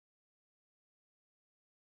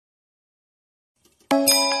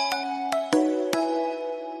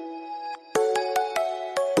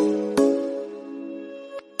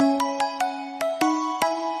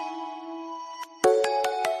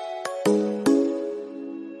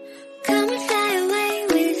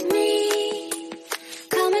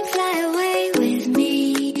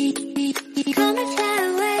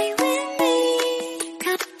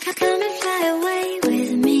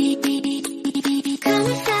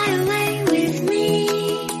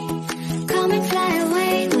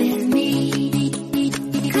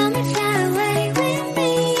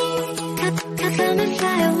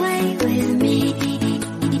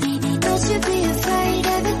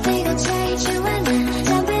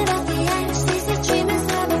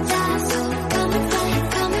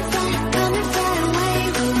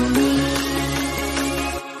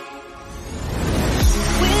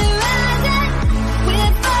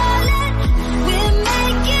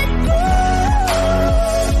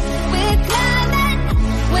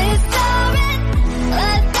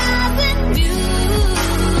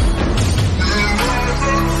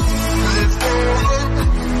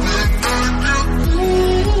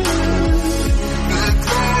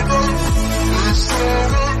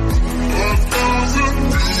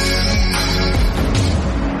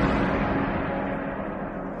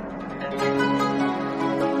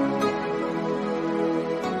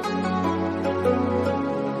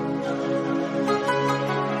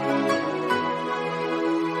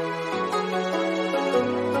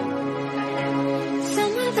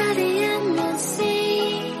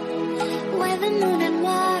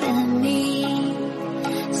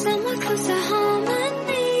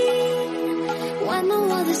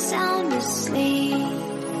the sound asleep.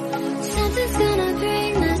 Something's gonna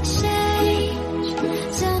bring the change.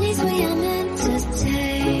 Journeys we are meant to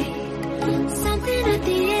take. Something at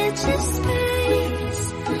the edge of space,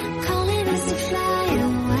 calling us to fly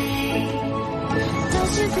away.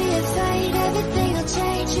 Don't you be afraid, everything will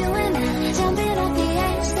change. You and I, jumping off the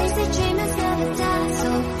edge. They say dreamers never die. So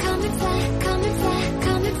come and fly, come and fly,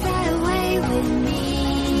 come and fly away with me.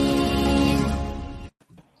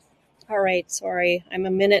 All right, sorry. I'm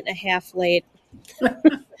a minute and a half late.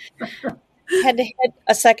 Had to hit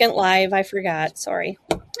a second live. I forgot. Sorry.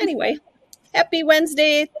 Anyway, happy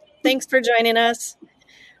Wednesday. Thanks for joining us.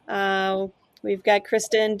 We've got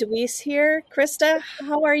Krista and Deweese here. Krista,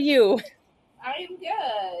 how are you? I am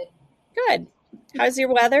good. Good. How's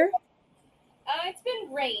your weather? It's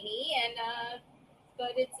been rainy,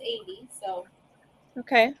 but it's 80, so.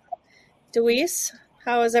 Okay. Deweese,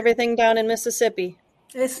 how is everything down in Mississippi?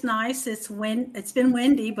 It's nice. It's been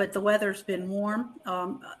windy, but the weather's been warm.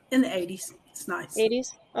 In the 80s. It's nice.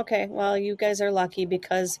 80s? Okay. Well, you guys are lucky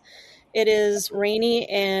because it is rainy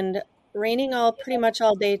and raining pretty much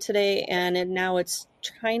all day today, and now it's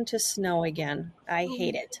trying to snow again. I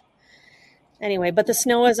hate it. Anyway, but the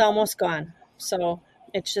snow is almost gone, so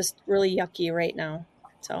it's just really yucky right now.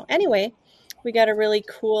 So anyway, we got a really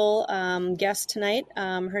cool guest tonight.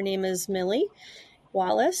 Her name is Millie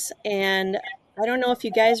Wallace, and I don't know if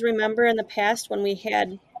you guys remember in the past when we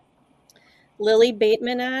had Lily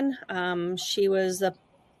Bateman on. She was the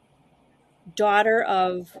daughter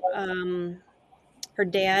of her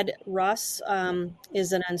dad, Russ,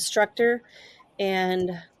 is an instructor,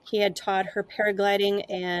 and he had taught her paragliding,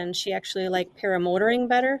 and she actually liked paramotoring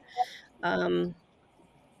better.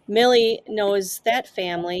 Millie knows that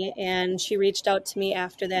family, and she reached out to me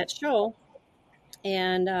after that show,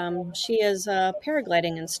 and she is a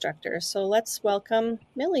paragliding instructor. So let's welcome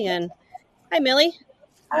Millie in. Hi, Millie.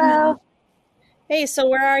 Hello. Hey, so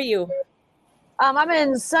where are you? I'm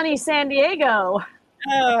in sunny San Diego.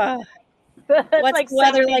 What's like the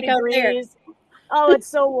weather 70 like out there? degrees. Oh, it's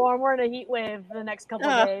so warm. We're in a heat wave the next couple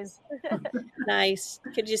of days. Nice.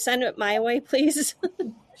 Could you send it my way, please?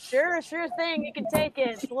 Sure thing. You can take it.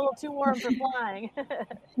 It's a little too warm for flying.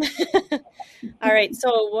 All right.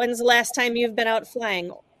 So when's the last time you've been out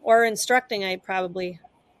flying or instructing? A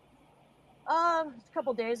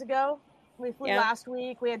couple days ago. We flew last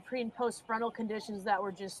week. We had pre and post frontal conditions that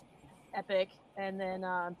were just epic. And then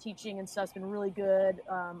teaching and stuff's been really good.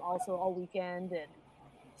 Also all weekend. And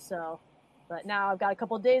so, but now I've got a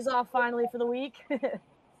couple of days off finally for the week.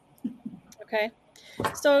 Okay.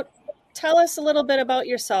 So tell us a little bit about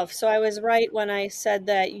yourself. So I was right when I said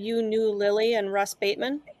that you knew Lily and Russ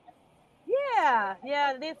Bateman? Yeah.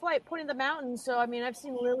 They fly at Point of the Mountains. So, I mean, I've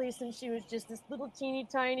seen Lily since she was just this little teeny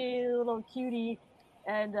tiny little cutie.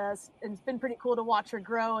 And it's been pretty cool to watch her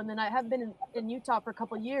grow. And then I have been in Utah for a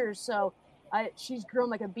couple of years. So she's grown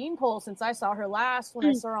like a beanpole since I saw her last. When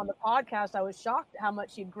I saw her on the podcast, I was shocked how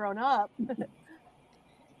much she'd grown up.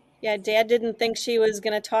 Yeah, Dad didn't think she was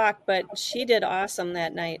going to talk, but she did awesome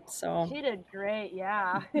that night. So she did great,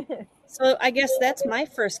 yeah. So I guess that's my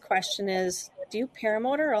first question is, do you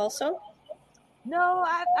paramotor also? No,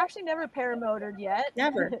 I've actually never paramotored yet.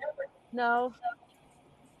 Never? No.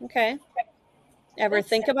 Okay. Ever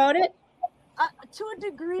think about it? To a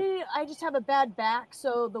degree, I just have a bad back,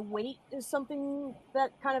 so the weight is something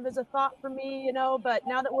that kind of is a thought for me, but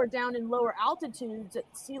now that we're down in lower altitudes at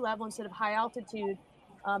sea level instead of high altitude,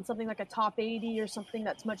 something like a top 80 or something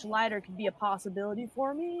that's much lighter could be a possibility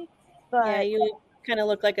for me. But yeah, you kind of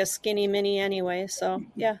look like a skinny mini anyway, so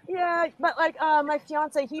yeah. Yeah, but like my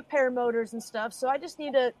fiance, he paramotors and stuff, so I just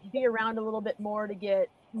need to be around a little bit more to get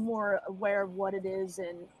more aware of what it is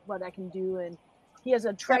and what I can do. And he has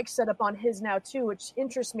a trike set up on his now too, which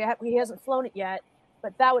interests me. He hasn't flown it yet,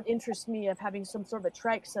 but that would interest me of having some sort of a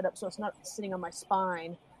trike set up so it's not sitting on my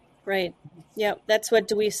spine. Right. Yeah, that's what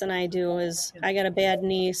Deweese and I do. Is I got a bad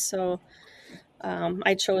knee, so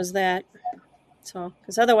I chose that. So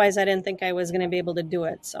because otherwise I didn't think I was going to be able to do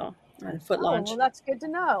it. So on foot launch. Well, that's good to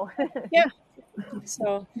know. Yeah.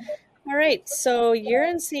 So, all right. So you're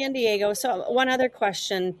in San Diego. So one other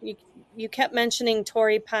question. You kept mentioning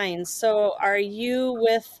Torrey Pines. So are you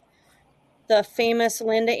with the famous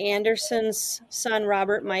Linda Anderson's son,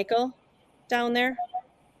 Robert Michael, down there?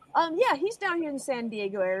 Yeah, he's down here in the San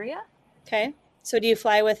Diego area. Okay. So do you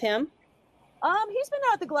fly with him? He's been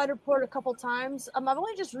out at the glider port a couple times. I've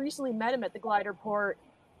only just recently met him at the glider port.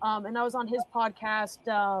 And I was on his podcast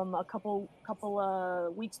a couple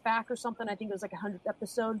weeks back or something. I think it was like a 100th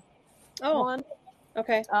episode one.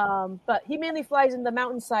 Okay. But he mainly flies in the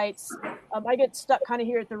mountain sites. I get stuck kind of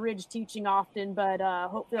here at the ridge teaching often, but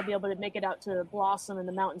hopefully I'll be able to make it out to Blossom and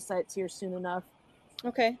the mountain sites here soon enough.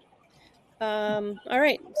 Okay. All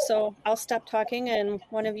right. So I'll stop talking and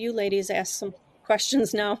one of you ladies ask some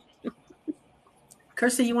questions now.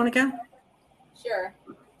 Kirsty, you want to go? Sure.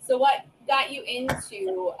 So what got you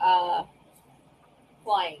into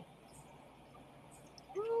flying?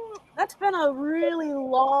 That's been a really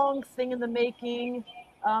long thing in the making.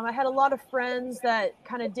 I had a lot of friends that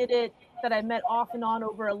kind of did it that I met off and on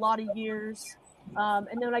over a lot of years. And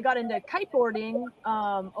then when I got into kiteboarding,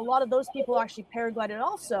 a lot of those people actually paraglided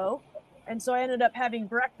also. And so I ended up having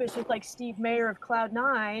breakfast with like Steve Mayer of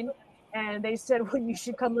Cloud9. And they said, well, you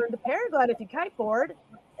should come learn to paraglide if you kiteboard.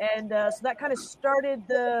 And so that kind of started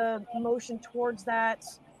the motion towards that.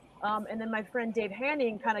 And then my friend Dave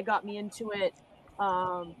Hanning kind of got me into it.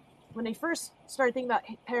 When they first started thinking about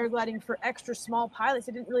paragliding for extra small pilots,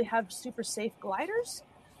 they didn't really have super safe gliders.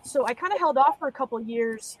 So I kind of held off for a couple of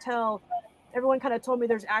years till everyone kind of told me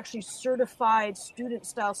there's actually certified,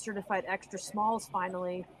 student-style certified extra smalls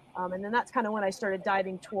finally. And then that's kind of when I started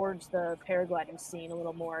diving towards the paragliding scene a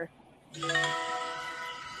little more.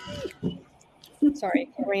 Sorry,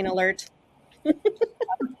 rain alert.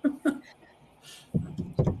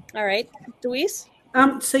 All right. Deweese?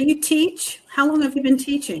 So you teach. How long have you been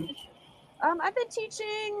teaching? I've been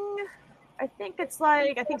teaching, I think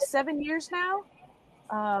 7 years now.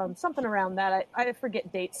 Something around that. I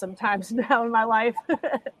forget dates sometimes now in my life.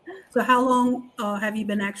 So how long have you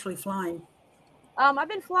been actually flying? I've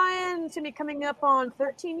been flying to be coming up on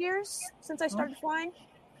 13 years since I started flying.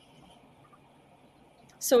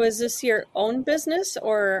 So is this your own business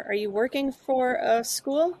or are you working for a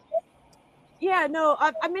school? Yeah, no,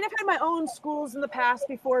 I've had my own schools in the past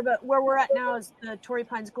before, but where we're at now is the Torrey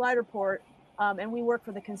Pines Glider Port, and we work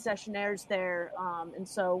for the concessionaires there. And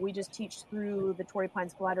so we just teach through the Torrey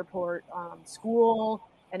Pines Glider Port school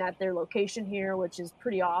and at their location here, which is a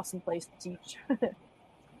pretty awesome place to teach.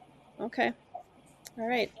 Okay. All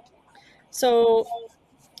right. So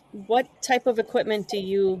what type of equipment do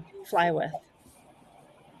you fly with?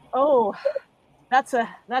 Oh, that's a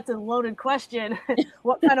loaded question.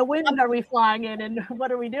 What kind of wind are we flying in, and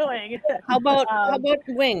what are we doing? How about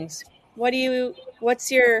wings?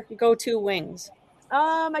 What's your go-to wings?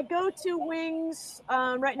 My go-to wings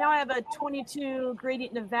right now I have a 22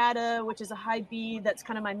 Gradient Nevada, which is a high B. That's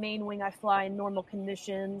kind of my main wing I fly in normal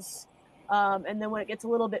conditions. And then when it gets a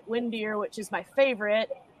little bit windier, which is my favorite,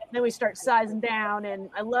 then we start sizing down. And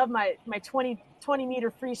I love my 20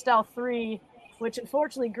 meter Freestyle 3, which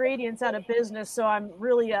unfortunately Gradient's out of business. So I'm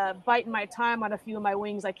really biting my time on a few of my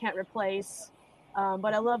wings I can't replace.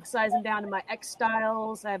 But I love sizing down to my X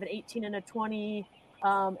styles. I have an 18 and a 20.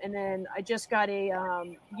 And then I just got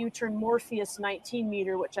a U-turn Morpheus 19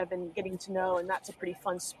 meter, which I've been getting to know. And that's a pretty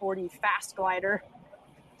fun, sporty, fast glider.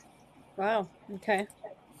 Wow. Okay.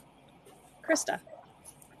 Krista.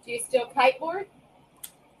 Do you still kiteboard?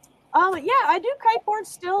 Yeah, I do kiteboard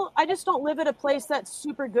still. I just don't live at a place that's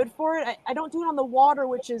super good for it. I don't do it on the water,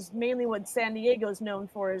 which is mainly what San Diego is known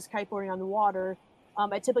for, is kiteboarding on the water.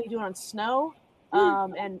 I typically do it on snow.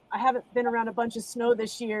 And I haven't been around a bunch of snow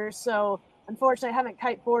this year, so unfortunately I haven't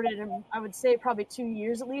kiteboarded in, I would say, probably 2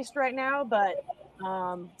 years at least right now. But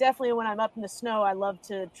definitely when I'm up in the snow, I love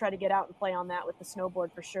to try to get out and play on that with the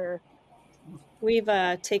snowboard for sure. We've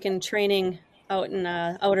taken training out in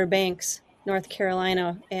Outer Banks, North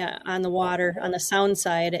Carolina, on the water, on the sound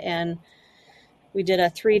side, and we did a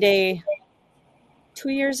 3-day 2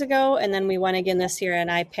 years ago, and then we went again this year, and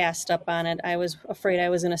I passed up on it. I was afraid I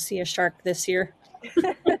was going to see a shark this year.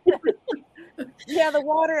 Yeah, the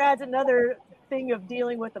water adds another thing of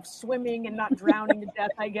dealing with, of swimming and not drowning to death,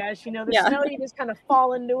 I guess. You know, the snow, you just kind of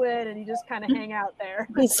fall into it and you just kind of hang out there.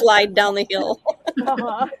 And slide down the hill.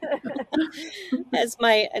 Uh-huh. As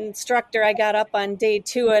my instructor, I got up on day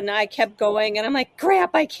 2 and I kept going, and I'm like,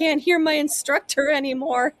 crap, I can't hear my instructor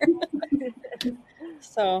anymore.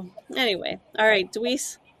 So anyway, all right,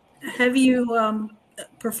 Deweese. Have you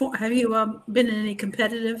been in any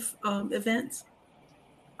competitive events?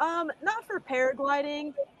 Not for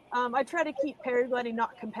paragliding. I try to keep paragliding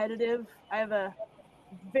not competitive. I have a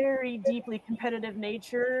very deeply competitive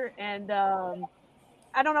nature, and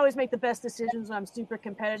I don't always make the best decisions when I'm super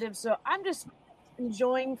competitive. So I'm just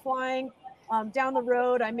enjoying flying. Down the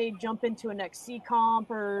road, I may jump into an XC comp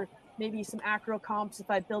or maybe some acro comps if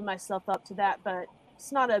I build myself up to that, but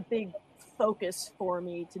it's not a big focus for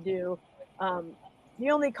me to do. The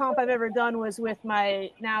only comp I've ever done was with my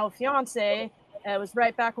now fiance. It was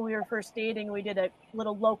right back when we were first dating. We did a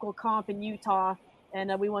little local comp in Utah,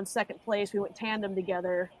 and we won second place. We went tandem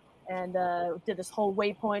together. and did this whole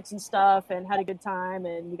waypoints and stuff, and had a good time,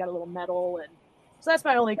 and we got a little medal, and so that's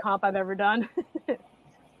my only comp I've ever done.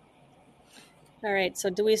 All right. So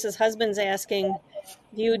Deweese's husband's asking,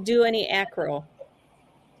 do you do any acro?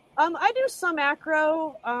 I do some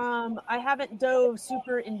acro. I haven't dove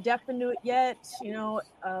super in depth into it yet.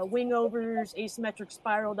 Wing overs, asymmetric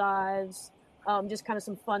spiral dives, just kind of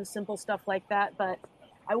some fun, simple stuff like that. But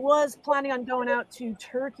I was planning on going out to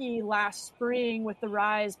Turkey last spring with the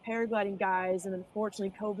Rise paragliding guys, and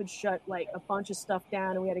unfortunately COVID shut like a bunch of stuff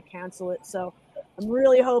down and we had to cancel it. So I'm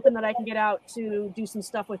really hoping that I can get out to do some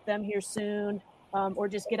stuff with them here soon, or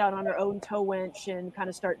just get out on our own tow winch and kind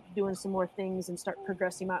of start doing some more things and start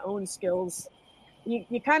progressing my own skills.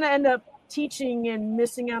 You kind of end up teaching and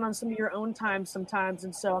missing out on some of your own time sometimes,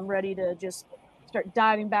 and so I'm ready to just start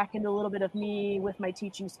diving back into a little bit of me with my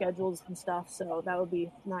teaching schedules and stuff. So that would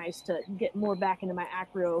be nice to get more back into my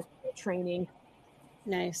acro training.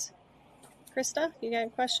 Nice. Krista, you got a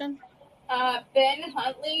question? Ben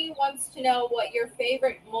Huntley wants to know what your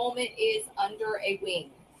favorite moment is under a wing.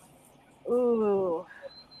 Ooh,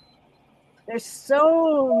 there's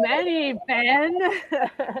so many, Ben.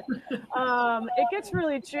 It gets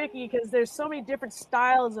really tricky because there's so many different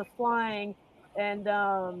styles of flying, and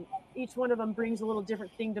each one of them brings a little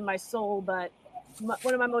different thing to my soul. But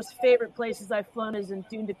one of my most favorite places I've flown is in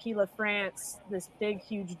Dune d'Aquila, France, this big,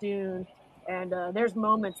 huge dune. And there's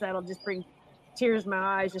moments that'll just bring tears in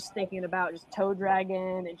my eyes just thinking about just tow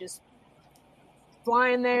dragging and just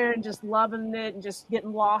flying there and just loving it and just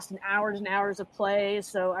getting lost in hours and hours of play.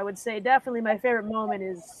 So I would say definitely my favorite moment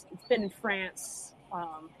it's been in France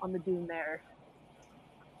on the dune there.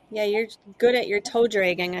 Yeah, you're good at your toe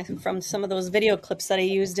dragging from some of those video clips that I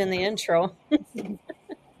used in the intro.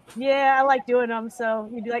 Yeah, I like doing them. So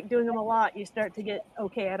you like doing them a lot, you start to get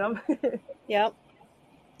okay at them. Yep.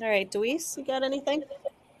 All right, Deweese, you got anything?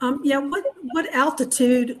 Yeah. What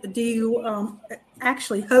altitude do you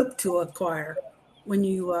actually hope to acquire when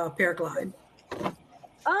you paraglide?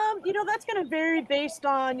 That's going to vary based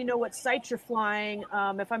on, what sites you're flying.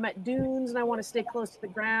 If I'm at dunes and I want to stay close to the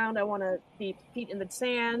ground, I want to be feet in the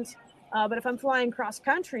sand. But if I'm flying cross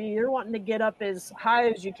country, you're wanting to get up as high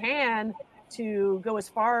as you can to go as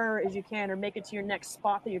far as you can or make it to your next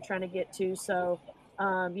spot that you're trying to get to. So,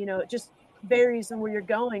 it just varies on where you're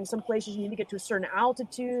going. Some places you need to get to a certain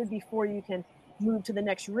altitude before you can move to the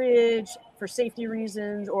next ridge for safety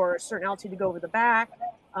reasons, or a certain altitude to go over the back.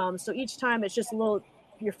 So each time it's just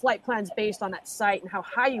your flight plan's based on that site and how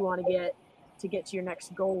high you want to get to your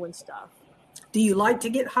next goal and stuff. Do you like to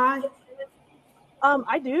get high?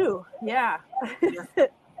 I do. Yeah.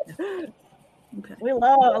 Okay. I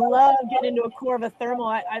love getting into a core of a thermal.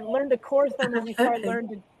 I learned a core thermal before I learned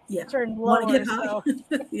to turn lower. Want to get high? So.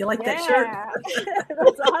 You like that shirt?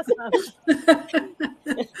 That's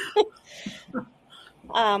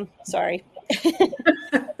awesome. Sorry.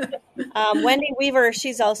 Wendy Weaver,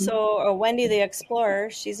 she's also Wendy the Explorer.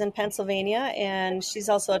 She's in Pennsylvania, and she's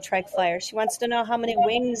also a trike flyer. She wants to know how many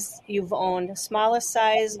wings you've owned, smallest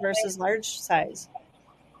size versus large size.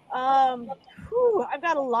 I've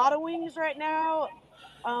got a lot of wings right now.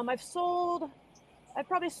 I've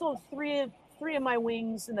probably sold three of my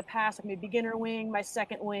wings in the past, like my beginner wing, my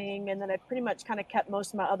second wing, and then I've pretty much kind of kept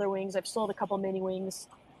most of my other wings. I've sold a couple mini wings.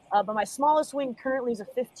 But my smallest wing currently is a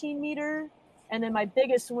 15 meter. And then my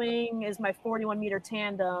biggest wing is my 41 meter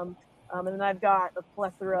tandem. And then I've got a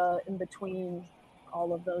plethora in between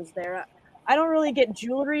all of those there. I don't really get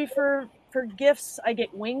jewelry for gifts. I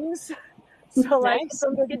get wings. So like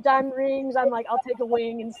some people get diamond rings. I'm like, I'll take a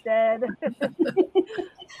wing instead.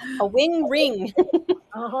 A wing ring.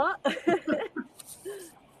 Uh-huh.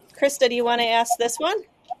 Krista, do you want to ask this one?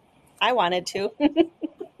 I wanted to.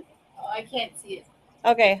 I can't see it.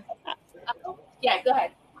 Okay. Yeah, go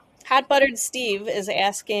ahead. Hot Buttered Steve is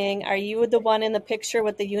asking, are you the one in the picture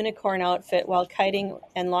with the unicorn outfit while kiting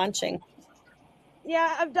and launching?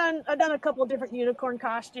 Yeah, I've done a couple of different unicorn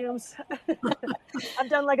costumes. I've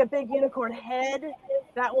done like a big unicorn head.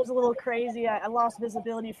 That was a little crazy. I lost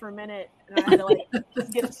visibility for a minute and I had to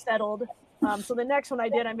get it settled. So the next one I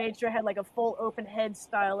did, I made sure I had like a full open head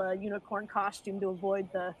style unicorn costume to avoid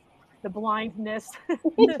the blindness.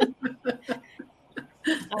 Cute.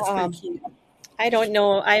 I don't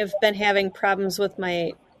know. I've been having problems with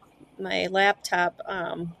my laptop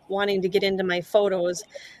wanting to get into my photos.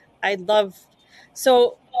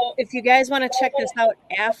 So if you guys want to check this out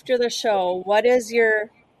after the show, what is your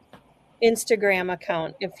Instagram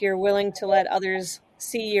account if you're willing to let others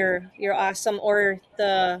see your awesome, or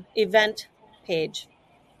the event page?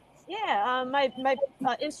 Yeah, my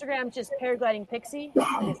Instagram is just Paragliding Pixie.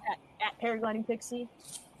 It's at Paragliding Pixie.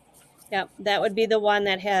 Yep, that would be the one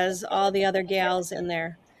that has all the other gals in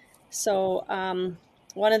there. So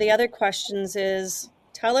one of the other questions is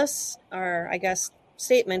tell us, or I guess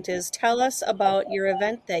statement is tell us about your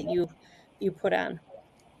event that you put on.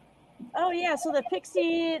 Oh yeah, so the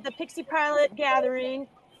Pixie Pilot Gathering,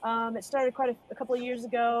 it started quite a couple of years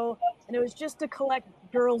ago, and it was just to collect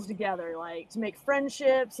girls together, like to make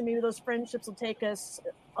friendships, and maybe those friendships will take us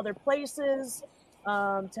other places.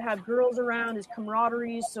 To have girls around is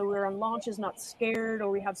camaraderie, so we're on launches not scared, or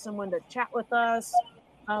we have someone to chat with us.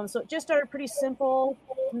 So it just started pretty simple,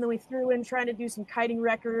 and then we threw in trying to do some kiting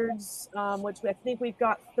records, which I think we've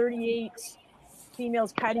got 38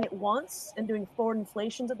 females kiting at once and doing forward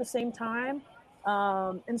inflations at the same time.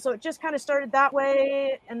 And so it just kind of started that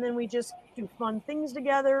way. And then we just do fun things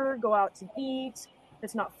together, go out to eat. If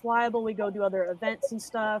it's not flyable, we go do other events and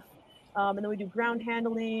stuff. And then we do ground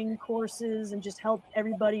handling courses and just help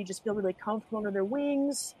everybody just feel really comfortable under their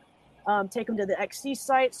wings. Take them to the XC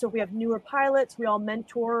site. So if we have newer pilots, we all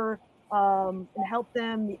mentor and help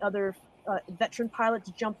them. The other veteran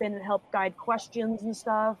pilots jump in and help guide questions and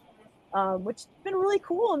stuff. Which has been really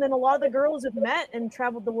cool. And then a lot of the girls have met and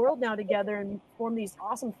traveled the world now together and formed these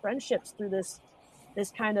awesome friendships through this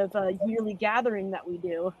kind of yearly gathering that we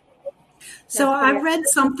do. So I read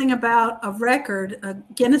something about a record, a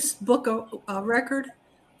Guinness Book of record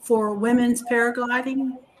for women's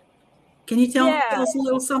paragliding. Can you tell us a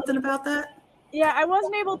little something about that? Yeah, I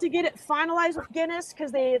wasn't able to get it finalized with Guinness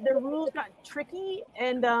because their rules got tricky.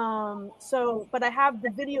 And but I have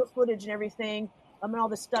the video footage and everything. And all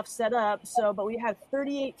the stuff set up. But we had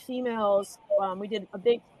 38 females. We did a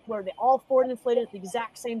big where they all forward inflated at the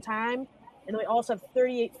exact same time. And we also have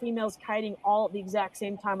 38 females kiting all at the exact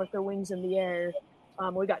same time with their wings in the air.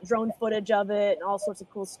 We got drone footage of it and all sorts of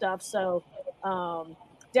cool stuff. So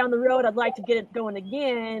down the road, I'd like to get it going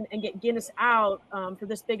again and get Guinness out for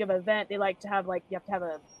this big of an event. They like to have you have to have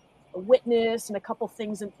a witness and a couple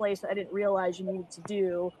things in place that I didn't realize you needed to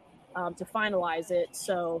do to finalize it.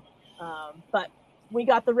 So, but we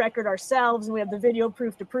got the record ourselves and we have the video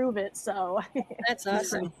proof to prove it. So that's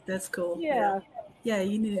awesome. That's cool. Yeah. Yeah,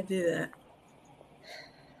 you need to do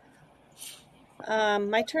that.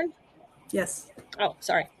 My turn? Yes. Oh,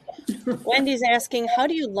 sorry. Wendy's asking, how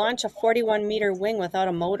do you launch a 41-meter wing without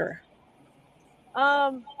a motor?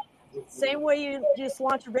 Same way you just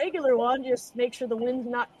launch a regular one, just make sure the wind's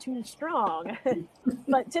not too strong.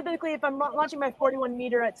 But typically, if I'm launching my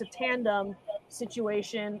 41-meter, it's a tandem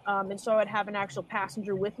situation, and so I'd have an actual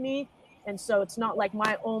passenger with me. And so it's not like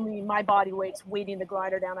my body weight's weighting the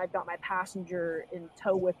glider down. I've got my passenger in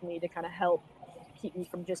tow with me to kind of help keep me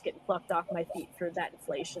from just getting plucked off my feet for that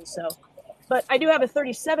inflation. So, but I do have a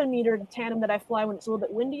 37-meter tandem that I fly when it's a little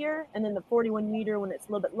bit windier, and then the 41-meter when it's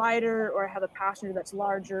a little bit lighter, or I have a passenger that's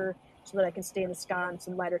larger so that I can stay in the sky in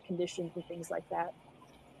some lighter conditions and things like that.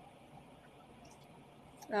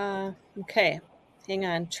 Okay. Hang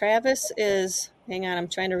on. Travis is... Hang on, I'm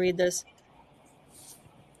trying to read this.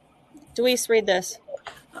 Deweese, read this.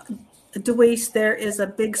 Deweese, there is a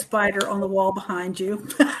big spider on the wall behind you.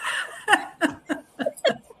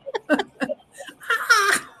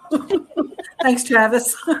 Thanks,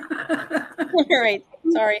 Travis. All right.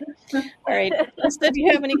 Sorry. All right. Krista, do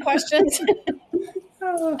you have any questions?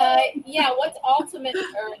 Yeah, what's the ultimate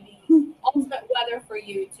weather for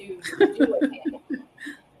you to do it?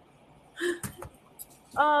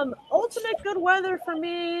 Ultimate good weather for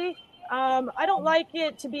me. I don't like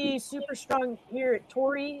it to be super strong here at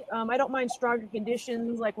Torrey. I don't mind stronger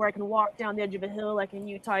conditions, like where I can walk down the edge of a hill, like in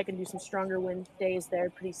Utah. I can do some stronger wind days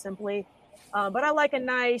there pretty simply. But I like a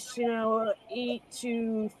nice, 8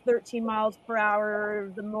 to 13 miles per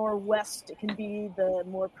hour. The more west it can be, the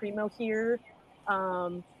more primo here.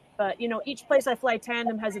 But, each place I fly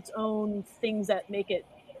tandem has its own things that make it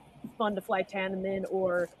fun to fly tandem in,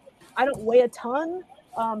 or I don't weigh a ton.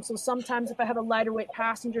 So sometimes if I have a lighter weight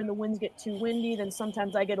passenger and the winds get too windy, then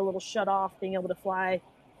sometimes I get a little shut off being able to fly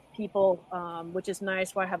people, which is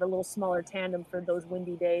nice. Why I have a little smaller tandem for those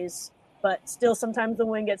windy days. But still, sometimes the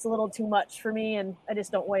wind gets a little too much for me, and I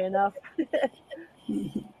just don't weigh enough.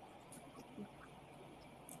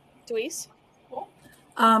 Deweese?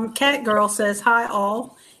 Cat Girl says, hi,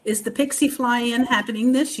 all. Is the Pixie Fly-In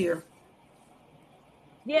happening this year?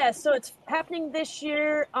 Yeah, so it's happening this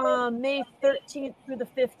year, May 13th through the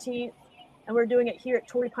 15th, and we're doing it here at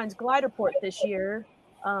Torrey Pines Gliderport this year.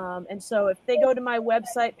 And so if they go to my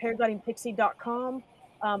website, paraglidingpixie.com,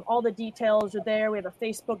 all the details are there. We have a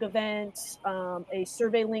Facebook event, a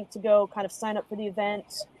survey link to go kind of sign up for the event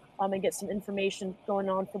and get some information going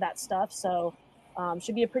on for that stuff. So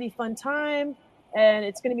should be a pretty fun time. and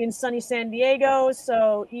it's going to be in sunny San Diego.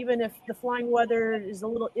 So even if the flying weather is a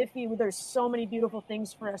little iffy, there's so many beautiful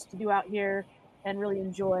things for us to do out here and really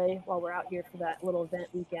enjoy while we're out here for that little event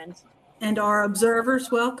weekend. And our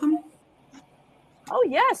observers welcome? Oh,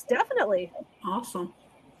 yes, definitely. Awesome.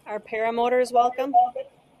 Our paramotors welcome?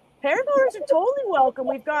 Paramotors are totally welcome.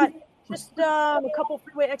 We've got just a couple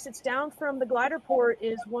freeway exits down from the glider port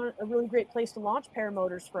is a really great place to launch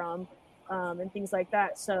paramotors from, and things like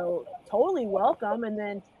that. So totally welcome. And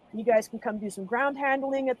then you guys can come do some ground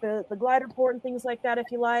handling at the glider port and things like that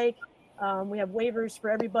if you like. We have waivers for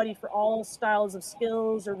everybody for all styles of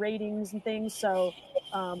skills or ratings and things. So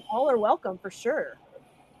all are welcome for sure.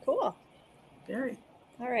 Cool. Very.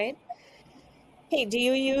 All right. Hey, do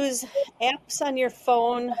you use apps on your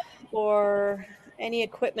phone or any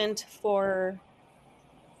equipment for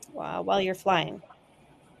while you're flying?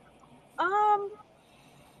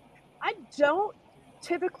 I don't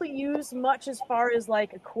typically use much as far as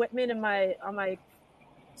like equipment on my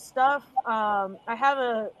stuff. I have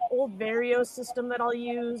a old Vario system that I'll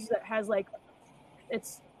use that has like,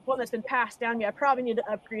 it's one that's been passed down to me. I probably need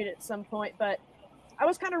to upgrade it at some point, but I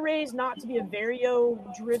was kind of raised not to be a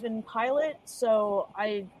Vario-driven pilot, so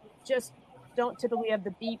I just don't typically have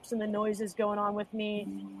the beeps and the noises going on with me.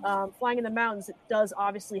 Flying in the mountains, it does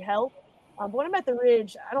obviously help. But when I'm at the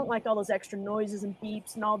ridge, I don't like all those extra noises and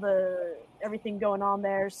beeps and all everything going on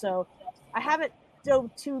there. So I haven't dove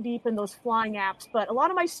too deep in those flying apps, but a lot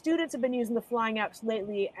of my students have been using the flying apps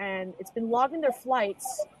lately, and it's been logging their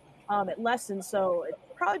flights at lessons. So it'd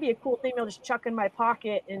probably be a cool thing to just chuck in my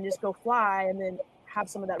pocket and just go fly and then have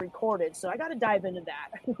some of that recorded. So I got to dive into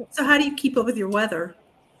that. So how do you keep up with your weather?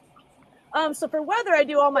 So for weather, I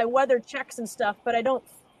do all my weather checks and stuff, but I don't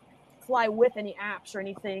fly with any apps or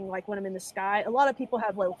anything like when I'm in the sky. A lot of people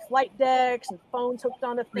have like flight decks and phones hooked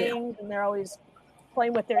onto things, and they're always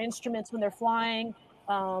playing with their instruments when they're flying.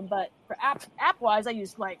 But for app wise, I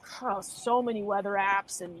use like so many weather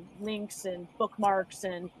apps and links and bookmarks,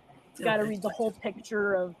 and got to read the whole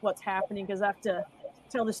picture of what's happening because I have to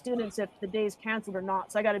tell the students if the day's canceled or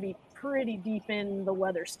not. So I got to be pretty deep in the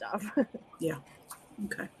weather stuff. Yeah.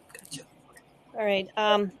 Okay. Gotcha. All right.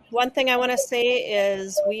 One thing I want to say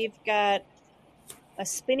is we've got a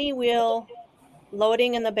spinny wheel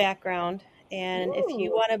loading in the background. And if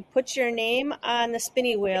you want to put your name on the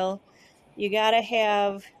spinny wheel, you got to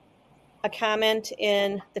have a comment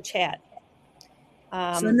in the chat.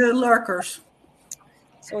 So no lurkers.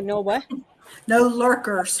 So no what? No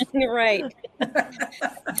lurkers. Right.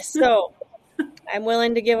 So I'm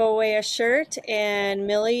willing to give away a shirt, and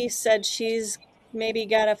Millie said she's maybe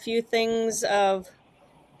got a few things of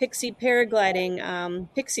Pixie paragliding,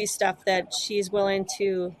 Pixie stuff that she's willing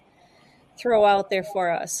to throw out there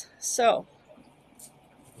for us. So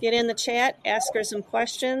get in the chat, ask her some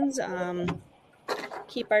questions,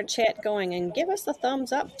 keep our chat going, and give us the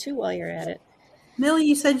thumbs up too while you're at it. Millie,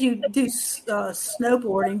 you said you do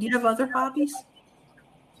snowboarding. Do you have other hobbies?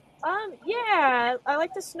 Yeah, I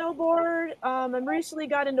like to snowboard. I recently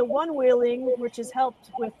got into one-wheeling, which has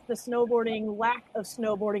helped with the lack of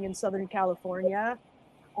snowboarding in Southern California.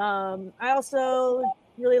 I also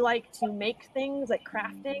really like to make things like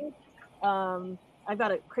crafting. I've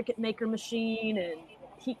got a Cricut maker machine and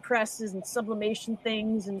heat presses and sublimation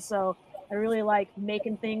things, and so I really like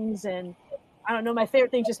making things. And I don't know, my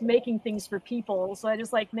favorite thing is just making things for people. So I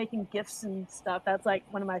just like making gifts and stuff. That's like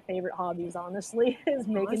one of my favorite hobbies, honestly, is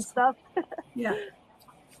making stuff. Yeah.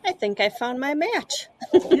 I think I found my match.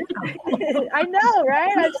 I know,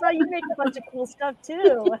 right? I saw you make a bunch of cool stuff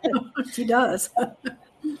too. She does. All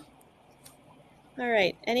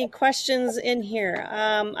right. Any questions in here?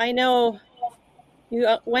 I know you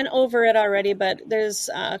went over it already, but there's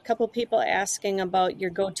a couple people asking about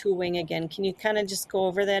your go-to wing again. Can you kind of just go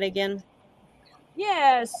over that again?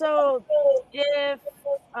 Yeah, so if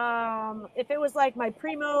it was like my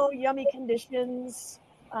primo yummy conditions,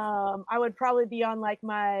 I would probably be on like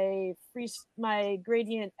my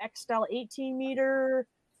Gradient X Style 18 meter,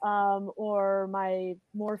 or my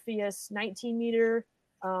Morpheus 19 meter.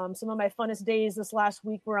 Some of my funnest days this last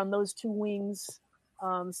week were on those two wings.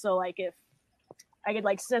 So like if I could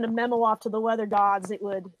like send a memo off to the weather gods, it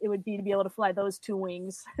would be to be able to fly those two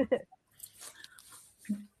wings.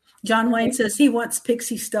 John Wayne says he wants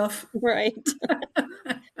Pixie stuff. Right.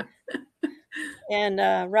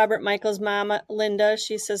 And Robert Michael's mom, Linda,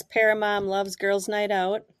 she says, Paramom loves girls' night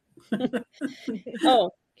out.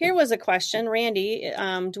 Oh, here was a question. Randy,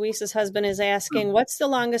 Deweese's husband, is asking, what's the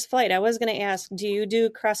longest flight? I was going to ask, do you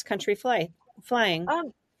do cross-country flying?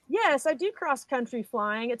 Yes, I do cross-country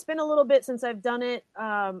flying. It's been a little bit since I've done it.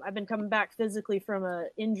 I've been coming back physically from an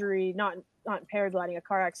injury, not paragliding, a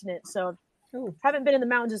car accident. So Ooh. Haven't been in the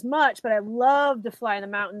mountains as much, but I love to fly in the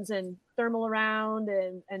mountains and thermal around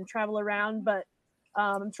and travel around. But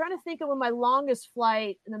I'm trying to think of when my longest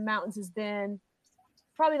flight in the mountains has been.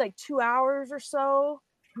 Probably like 2 hours or so.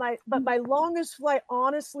 My longest flight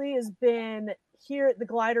honestly has been here at the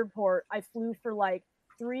glider port. I flew for like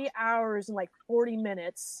 3 hours and like 40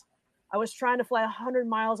 minutes. I was trying to fly 100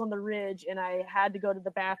 miles on the ridge, and I had to go to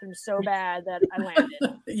the bathroom so bad that I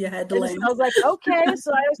landed. You had to And land. I was like, okay.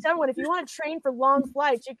 So I was telling everyone, if you want to train for long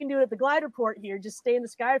flights, you can do it at the glider port here. Just stay in the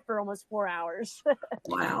sky for almost 4 hours.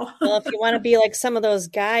 Wow. Well, if you want to be like some of those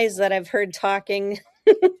guys that I've heard talking,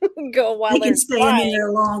 go while They they're can stay flying. in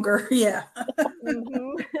there longer. Yeah.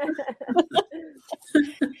 Mhm.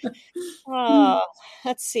 Oh,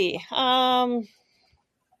 let's see.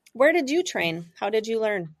 Where did you train? How did you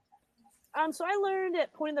learn? So I learned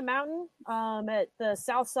at Point of the Mountain, at the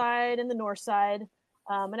south side and the north side.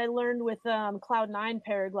 And I learned with Cloud9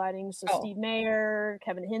 paragliding. So Steve Mayer,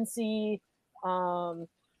 Kevin Hinsey,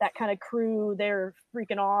 that kind of crew, they're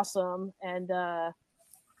freaking awesome. And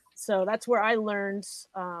so that's where I learned.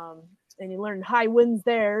 And you learn high winds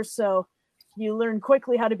there. So you learn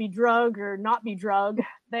quickly how to be drug or not be drug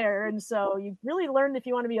there. And so you really learn if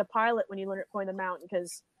you want to be a pilot when you learn at Point of the Mountain,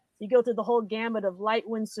 because you go through the whole gamut of light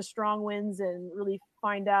winds to strong winds and really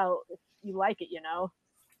find out if you like it,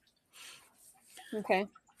 Okay.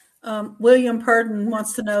 William Purdon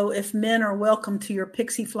wants to know if men are welcome to your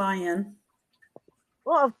Pixie fly-in.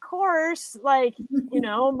 Well, of course, like,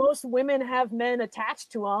 most women have men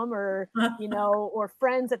attached to them or, or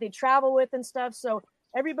friends that they travel with and stuff. So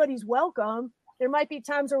everybody's welcome. There might be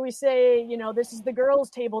times where we say, this is the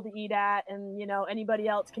girls' table to eat at, and, anybody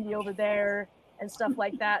else can be over there and stuff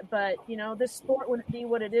like that. But, this sport wouldn't be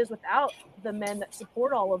what it is without the men that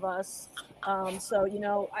support all of us. So,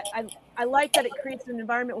 I like that it creates an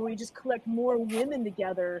environment where we just collect more women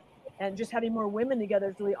together, and just having more women together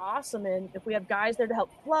is really awesome. And if we have guys there to help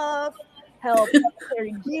fluff, help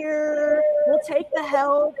carry gear, we'll take the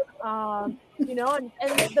help. And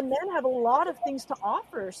the men have a lot of things to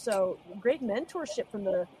offer. So great mentorship from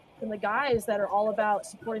the guys that are all about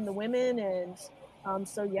supporting the women. And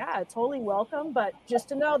so yeah, totally welcome. But just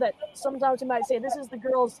to know that sometimes you might say this is the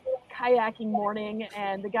girls' kayaking morning,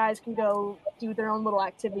 and the guys can go do their own little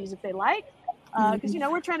activities if they like. Because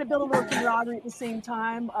we're trying to build a little camaraderie at the same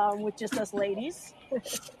time with just us ladies.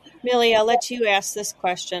 Millie, I'll let you ask this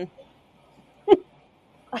question.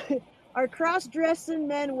 Are cross-dressing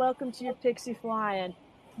men welcome to your Pixie flying?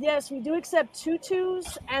 Yes, we do accept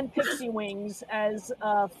tutus and pixie wings as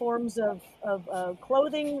forms of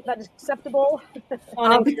clothing that is acceptable.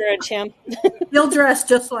 Don't encourage him. He'll dress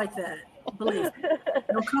just like that. Believe me.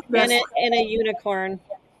 He'll come dressed and a unicorn.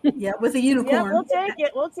 Yeah, with a unicorn. Yeah, we'll take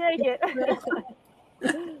it. We'll take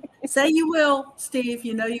it. Say you will, Steve.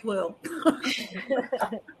 You know you will.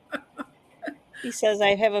 He says,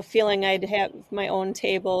 I have a feeling I'd have my own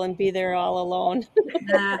table and be there all alone.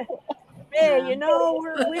 Nah. Hey, we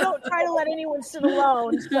don't try to let anyone sit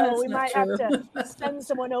alone, so we might have to send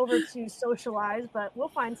someone over to socialize, but we'll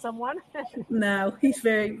find someone. No, he's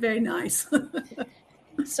very, very nice.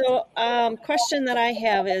 So, question that I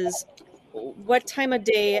have is, what time of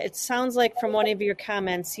day? It sounds like from one of your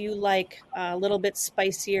comments you like a little bit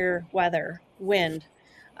spicier wind.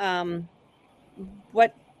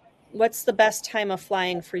 What's the best time of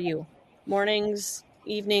flying for you? Mornings,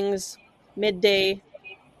 evenings, midday?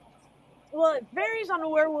 Well, it varies on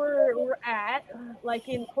where we're at. Like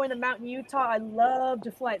in Point of Mountain, Utah, I love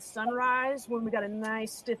to fly at sunrise when we got a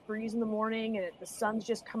nice stiff breeze in the morning and the sun's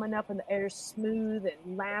just coming up and the air's smooth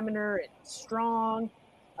and laminar and strong.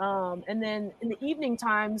 And then in the evening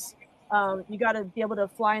times, you got to be able to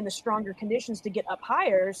fly in the stronger conditions to get up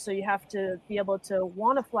higher. So you have to be able to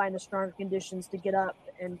want to fly in the stronger conditions to get up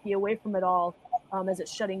and be away from it all as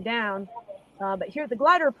it's shutting down. But here at the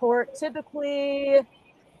glider port, typically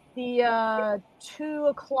the 2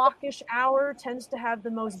 o'clock-ish hour tends to have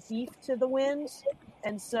the most beef to the winds.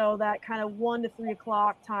 And so that kind of 1 to 3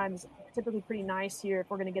 o'clock time is typically pretty nice here if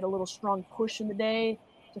we're going to get a little strong push in the day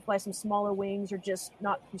to fly some smaller wings or just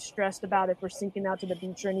not be stressed about if we're sinking out to the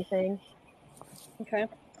beach or anything. Okay.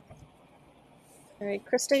 All right.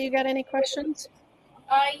 Krista, you got any questions?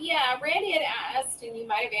 Yeah, Randy had asked, and you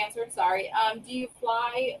might have answered, sorry, do you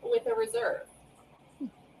fly with a reserve?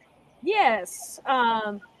 Yes.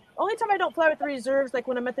 Only time I don't fly with the reserves, like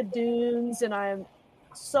when I'm at the dunes and I'm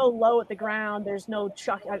so low at the ground, there's no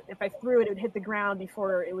chuck. If I threw it, it would hit the ground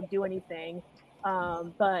before it would do anything.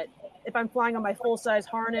 But if I'm flying on my full-size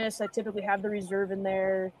harness, I typically have the reserve in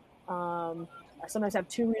there. I sometimes have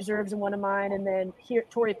 2 reserves in one of mine. And then here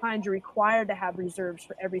at Torrey Pines, you're required to have reserves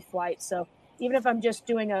for every flight. So even if I'm just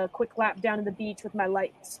doing a quick lap down to the beach with my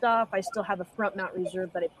light stuff, I still have a front mount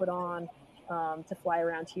reserve that I put on to fly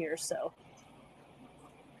around here. So.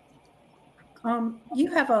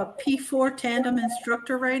 You have a P4 tandem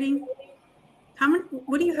instructor rating.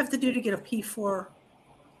 What do you have to do to get a P4?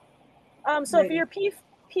 So for your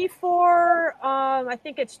P4, I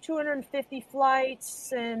think it's 250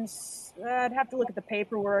 flights, and I'd have to look at the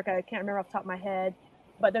paperwork. I can't remember off the top of my head,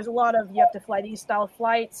 but there's a lot of, you have to fly these style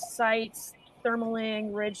flights, sites,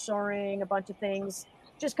 thermaling, ridge soaring, a bunch of things.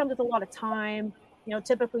 Just comes with a lot of time. You know,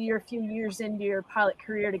 typically you're a few years into your pilot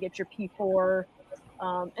career to get your P4.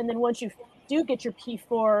 And then once you do get your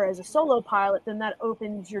P4 as a solo pilot, then that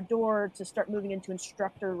opens your door to start moving into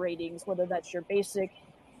instructor ratings, whether that's your basic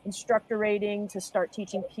instructor rating to start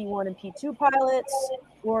teaching P1 and P2 pilots,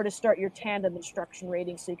 or to start your tandem instruction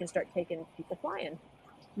rating so you can start taking people flying.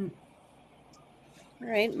 All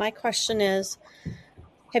right. My question is,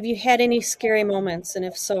 have you had any scary moments? And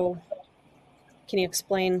if so, can you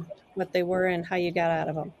explain what they were and how you got out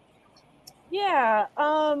of them? Yeah.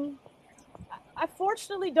 I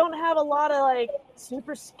fortunately don't have a lot of like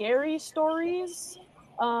super scary stories.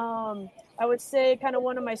 I would say kind of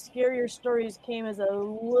one of my scarier stories came as a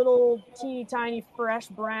little teeny tiny fresh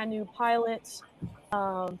brand new pilot.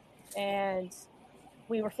 And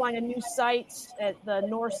we were flying a new site at the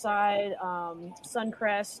north side,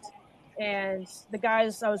 Suncrest. And the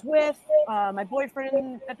guys I was with, my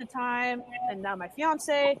boyfriend at the time, and now my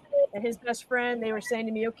fiance and his best friend, they were saying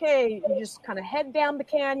to me, okay, you just kind of head down the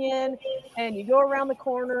canyon and you go around the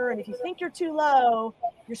corner. And if you think you're too low,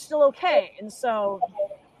 you're still okay. And so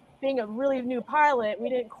being a really new pilot, we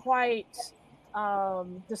didn't quite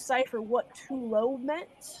decipher what too low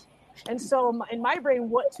meant. And so in my brain,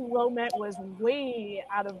 what too low meant was way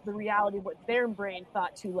out of the reality of what their brain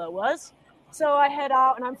thought too low was. So I head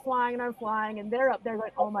out and I'm flying, and they're up there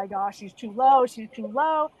going, oh my gosh, she's too low.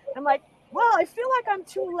 I'm like, well, I feel like I'm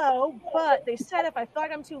too low, but they said if I feel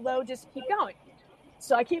like I'm too low, just keep going.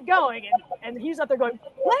 So I keep going, and he's up there going,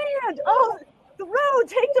 land, oh, the road,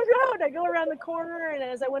 take the road. I go around the corner, and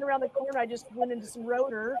as I went around the corner, I just went into some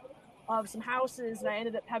rotor of some houses, and I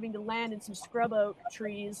ended up having to land in some scrub oak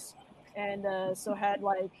trees, and so had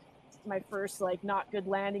like my first like not good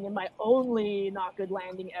landing and my only not good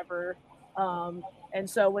landing ever. And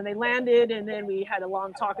so when they landed, and then we had a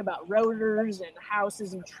long talk about rotors and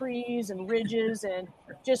houses and trees and ridges, and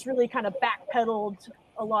just really kind of backpedaled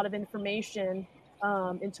a lot of information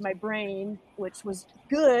into my brain, which was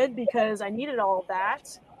good because I needed all of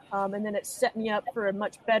that. And then it set me up for a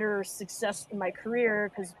much better success in my career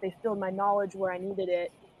because they filled my knowledge where I needed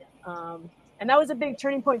it. And that was a big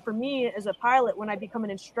turning point for me as a pilot. When I become an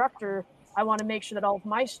instructor, I want to make sure that all of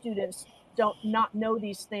my students don't not know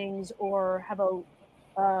these things or have a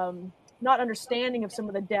not understanding of some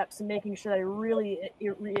of the depths, and making sure that I really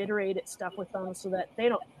reiterate stuff with them so that they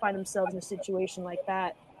don't find themselves in a situation like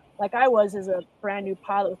that, like I was as a brand new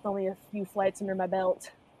pilot with only a few flights under my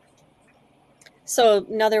belt. So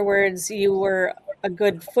in other words, you were a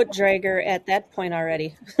good foot dragger at that point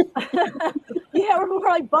already. Yeah, we're more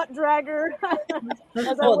like butt dragger.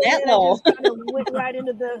 Oh, that low. I just kind of went right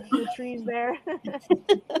into the trees there.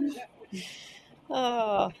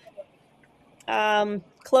 Oh.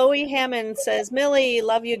 Chloe Hammond says, Millie,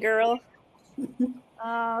 love you, girl.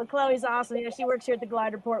 Chloe's awesome. Yeah, she works here at the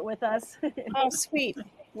glider port with us. Oh, sweet.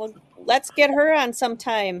 Well, let's get her on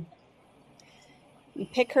sometime.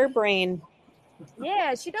 Pick her brain.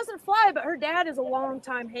 Yeah, she doesn't fly, but her dad is a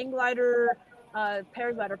long-time hang glider,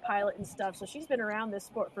 paraglider pilot and stuff, so she's been around this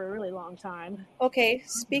sport for a really long time. Okay,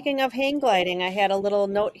 speaking of hang gliding, I had a little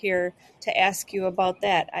note here to ask you about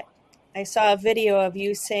that. I saw a video of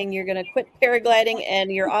you saying you're going to quit paragliding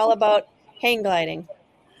and you're all about hang gliding.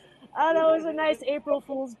 Oh, that was a nice April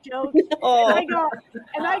Fool's joke. Oh.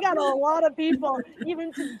 And I got a lot of people.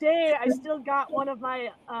 Even today, I still got one of my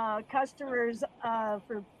customers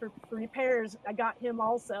for repairs. I got him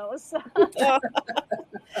also. So.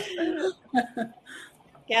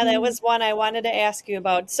 Yeah, that was one I wanted to ask you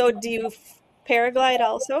about. So do you paraglide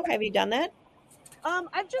also? Have you done that?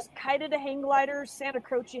 I've just kited a hang glider. Santa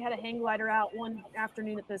Croce had a hang glider out one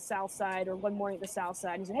afternoon at the south side, or one morning at the south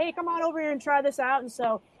side. He said, hey, come on over here and try this out. And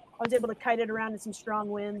so I was able to kite it around in some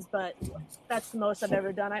strong winds, but that's the most I've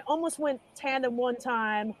ever done. I almost went tandem one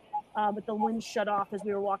time, but the wind shut off as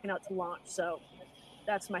we were walking out to launch. So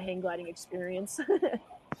that's my hang gliding experience.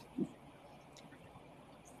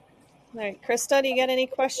 All right, Krista, do you got any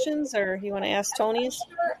questions, or you want to ask Tony's?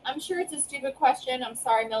 I'm sure it's a stupid question. I'm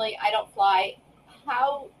sorry, Millie. I don't fly.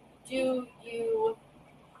 How do you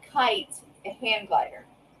kite a hang glider?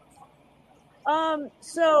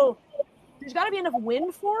 So there's got to be enough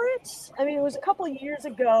wind for it. I mean, it was a couple of years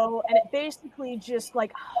ago, and it basically just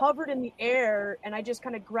like hovered in the air, and I just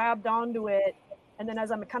kind of grabbed onto it. And then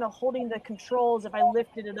as I'm kind of holding the controls, if I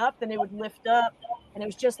lifted it up, then it would lift up. And it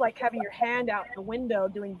was just like having your hand out the window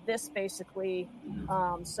doing this, basically.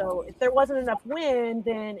 So if there wasn't enough wind,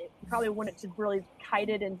 then it probably wouldn't have really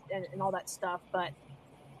kited and all that stuff. But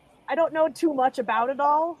I don't know too much about it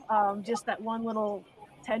all. Just that one little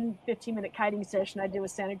 10, 15-minute kiting session I did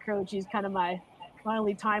with Santa Croce is kind of my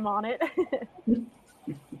only time on it.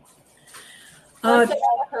 I've never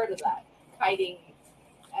heard of that, kiting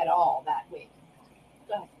at all that week.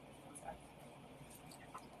 Go ahead. Sorry.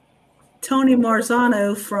 Tony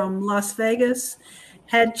Marzano from Las Vegas,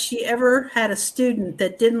 had she ever had a student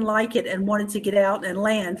that didn't like it and wanted to get out and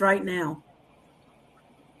land right now?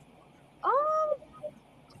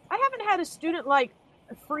 I haven't had a student like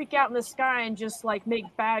freak out in the sky and just like make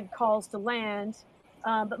bad calls to land.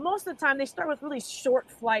 But most of the time they start with really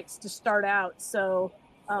short flights to start out. So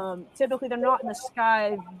typically they're not in the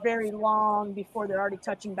sky very long before they're already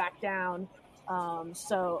touching back down.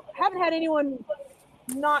 So haven't had anyone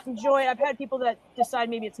not enjoy it. I've had people that decide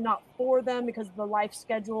maybe it's not for them because of the life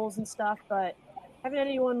schedules and stuff, but haven't had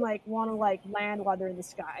anyone like want to like land while they're in the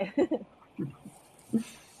sky.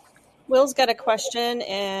 Will's got a question,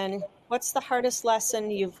 and what's the hardest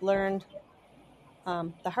lesson you've learned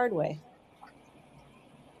the hard way?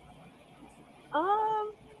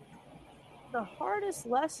 The hardest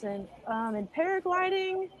lesson in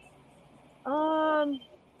paragliding, or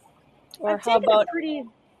how about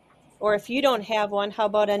or if you don't have one, how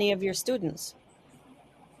about any of your students?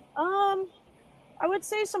 I would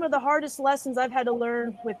say some of the hardest lessons I've had to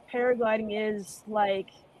learn with paragliding is like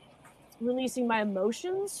releasing my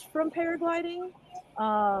emotions from paragliding.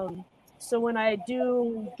 So when I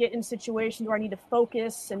do get in situations where I need to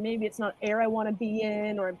focus and maybe it's not air I want to be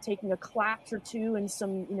in, or I'm taking a collapse or two in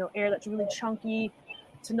some, air that's really chunky,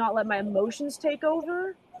 to not let my emotions take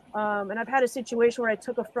over. And I've had a situation where I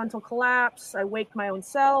took a frontal collapse. I waked my own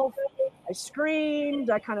self. I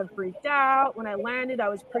screamed. I kind of freaked out. When I landed, I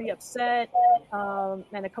was pretty upset.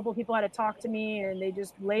 And a couple of people had to talk to me, and they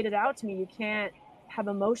just laid it out to me. You can't have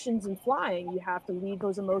emotions in flying. You have to leave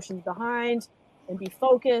those emotions behind and be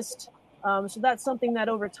focused. So that's something that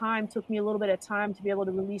over time took me a little bit of time to be able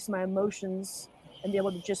to release my emotions and be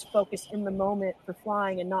able to just focus in the moment for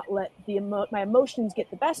flying and not let my emotions get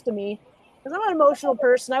the best of me. Because I'm an emotional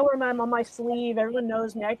person. I wear mine on my sleeve. Everyone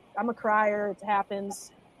knows me. I'm a crier. It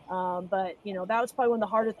happens. But, that was probably one of the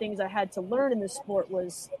harder things I had to learn in this sport,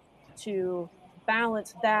 was to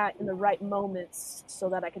balance that in the right moments so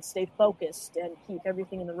that I could stay focused and keep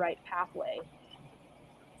everything in the right pathway.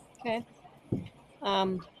 Okay.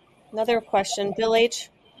 Another question. Bill H.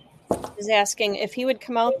 is asking, if he would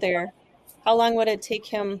come out there, how long would it take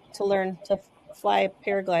him to learn to fly a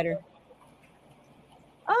paraglider?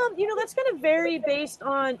 That's going to vary based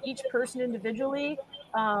on each person individually.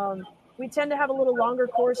 We tend to have a little longer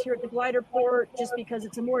course here at the glider port just because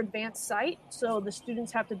it's a more advanced site. So the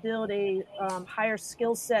students have to build a higher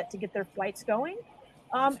skill set to get their flights going.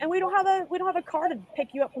 And we don't have a car to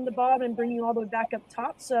pick you up from the bottom and bring you all the way back up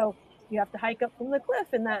top. So you have to hike up from the cliff,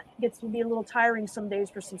 and that gets to be a little tiring some days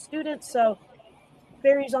for some students. So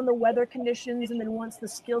varies on the weather conditions. And then once the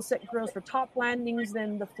skill set grows for top landings,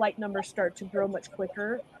 then the flight numbers start to grow much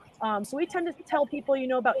quicker. So we tend to tell people,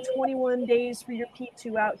 about 21 days for your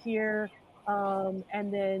P2 out here.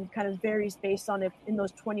 And then kind of varies based on if in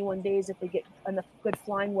those 21 days, if they get enough good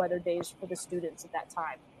flying weather days for the students at that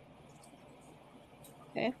time.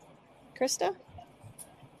 Okay. Krista?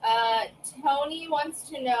 Tony wants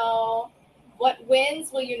to know, what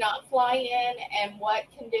winds will you not fly in, and what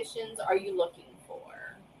conditions are you looking for?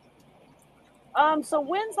 So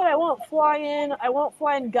winds that I won't fly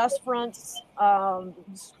in gust fronts.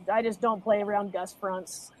 I just don't play around gust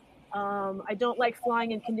fronts. I don't like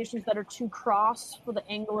flying in conditions that are too cross for the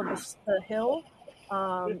angle of the hill.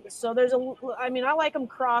 So I like them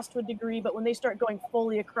crossed to a degree, but when they start going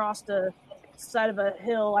fully across the side of a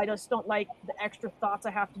hill, I just don't like the extra thoughts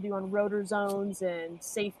I have to do on rotor zones and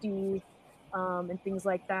safety, and things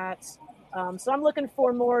like that. So I'm looking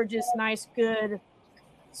for more just nice, good,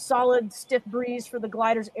 solid, stiff breeze for the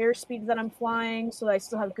glider's airspeed that I'm flying, so that I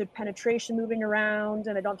still have good penetration moving around,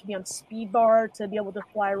 and I don't have to be on speed bar to be able to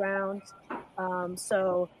fly around.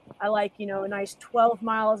 So I like, a nice 12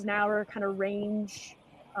 miles an hour kind of range,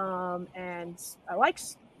 and I like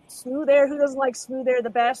smooth air. Who doesn't like smooth air the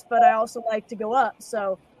best? But I also like to go up,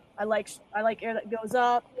 so I like air that goes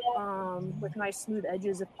up, with nice smooth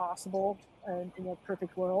edges if possible, in a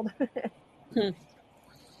perfect world.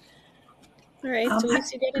 All right.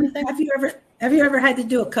 Denise, you got anything? Have you ever had to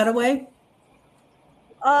do a cutaway?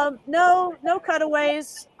 No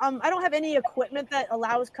cutaways. I don't have any equipment that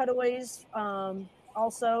allows cutaways.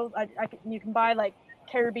 Also, you can buy like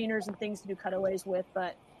carabiners and things to do cutaways with,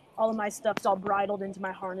 but all of my stuff's all bridled into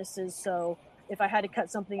my harnesses. So if I had to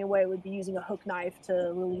cut something away, it would be using a hook knife to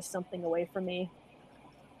release something away from me.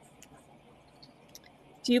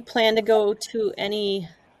 Do you plan to go to any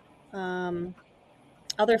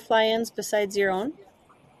other fly-ins besides your own?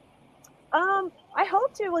 I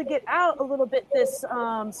hope to really get out a little bit this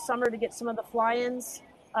summer to get some of the fly-ins.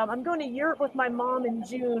 I'm going to Europe with my mom in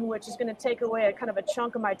June, which is going to take away a kind of a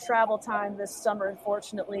chunk of my travel time this summer,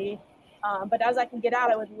 unfortunately. But as I can get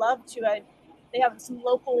out, I would love to. They have some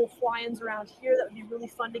local fly-ins around here that would be really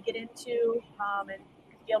fun to get into and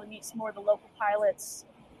be able to meet some more of the local pilots.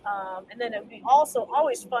 And then it would be also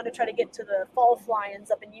always fun to try to get to the fall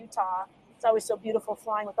fly-ins up in Utah. It's always so beautiful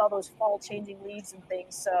flying with all those fall changing leaves and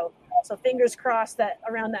things. So fingers crossed that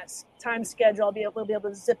around that time schedule, I'll be able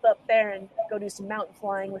to zip up there and go do some mountain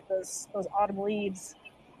flying with those autumn leaves.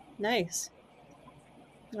 Nice.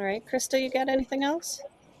 All right, Krista, you got anything else?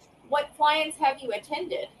 What fly-ins have you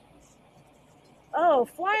attended? Oh,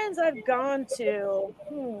 fly-ins I've gone to.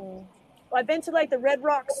 Well, I've been to like the Red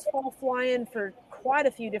Rocks fall fly-in for quite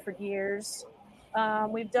a few different years.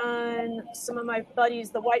 We've done some of my buddies,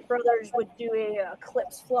 the White Brothers, would do a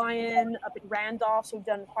Eclipse fly-in up in Randolph. So we've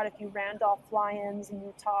done quite a few Randolph fly-ins in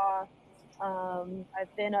Utah.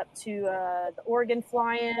 I've been up to the Oregon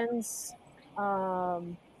fly-ins.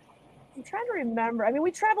 I'm trying to remember. I mean,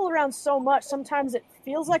 we travel around so much. Sometimes it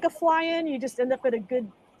feels like a fly-in. You just end up at a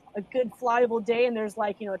good flyable day, and there's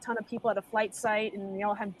like, a ton of people at a flight site, and they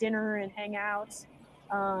all have dinner and hang out.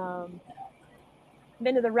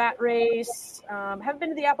 Been to the Rat Race. Haven't been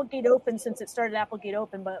to the Applegate Open since it started Applegate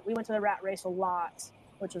Open, but we went to the Rat Race a lot,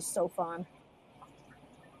 which was so fun.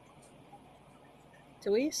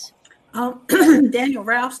 Deweese? Daniel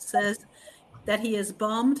Rouse says that he is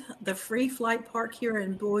bummed. The free flight park here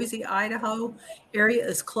in Boise, Idaho area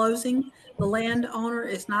is closing. The landowner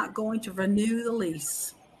is not going to renew the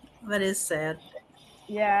lease. That is sad.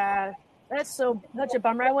 Yeah, that's such a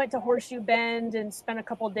bummer. I went to Horseshoe Bend and spent a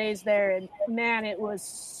couple of days there, and man, it was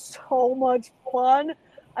so much fun.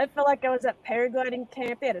 I felt like I was at paragliding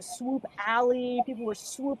camp. They had a swoop alley. People were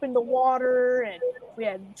swooping the water, and we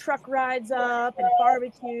had truck rides up and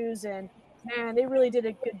barbecues, and man, they really did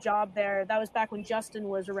a good job there. That was back when Justin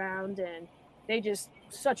was around, and they just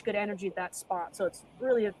such good energy at that spot. So it's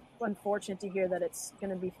really unfortunate to hear that it's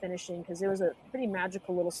going to be finishing, because it was a pretty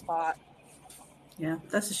magical little spot. Yeah,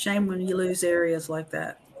 that's a shame when you lose areas like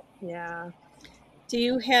that. Yeah. Do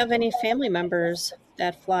you have any family members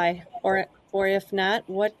that fly, or if not,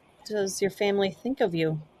 what does your family think of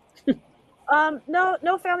you?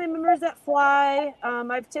 No family members that fly.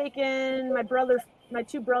 I've taken my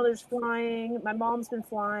two brothers flying. My mom's been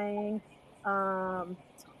flying. I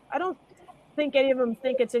don't think any of them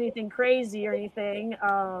think it's anything crazy or anything.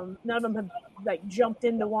 None of them have like jumped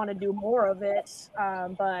in to want to do more of it.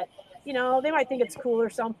 But they might think it's cool or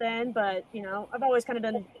something. But I've always kind of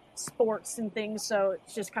done sports and things, so it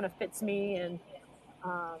just kind of fits me. And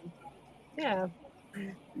yeah.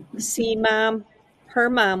 See, Mom, her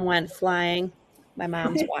mom went flying. My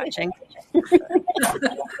mom's watching.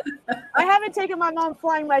 I haven't taken my mom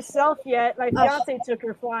flying myself yet. My fiance took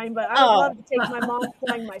her flying, but I would love to take my mom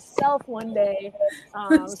flying myself one day.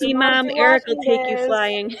 See, Mom, Eric will take you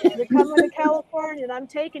flying. You're coming to California, and I'm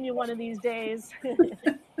taking you one of these days.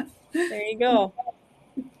 There you go.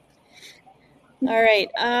 All right.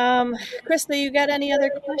 Krista, you got any other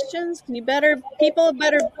questions? People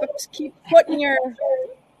better keep putting your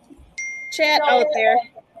chat out there.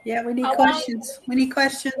 Yeah, we need questions. We need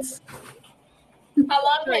questions. How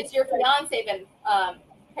long has your fiance been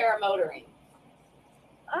paramotoring?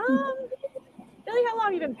 Billy, how long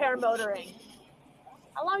have you been paramotoring?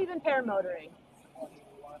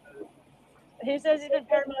 He says he's been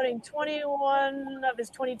paramotoring 21 of his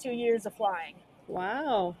 22 years of flying.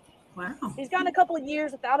 Wow. He's gone a couple of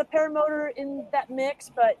years without a paramotor in that mix,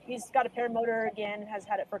 but he's got a paramotor again, has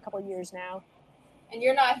had it for a couple of years now. And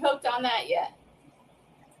you're not hooked on that yet?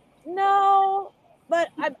 No, but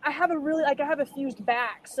I have a fused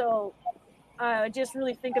back, so I just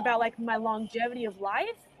really think about like my longevity of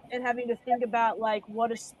life and having to think about like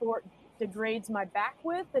what a sport degrades my back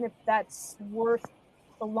with, and if that's worth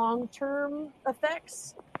the long-term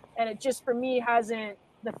effects. And it just, for me, the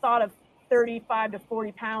thought of 35 to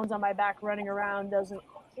 40 pounds on my back running around doesn't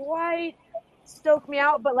quite stoke me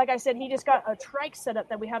out. But like I said, he just got a trike set up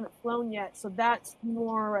that we haven't flown yet, so that's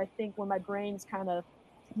more, I think, when my brain's kind of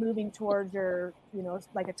moving towards, or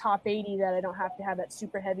like a top 80, that I don't have to have that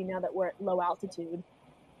super heavy now that we're at low altitude.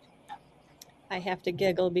 I have to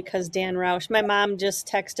giggle because Dan Roush, my mom just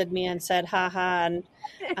texted me and said, ha ha,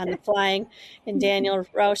 on the flying. And Daniel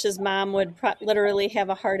Roush's mom would literally have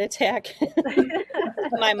a heart attack.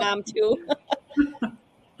 My mom, too.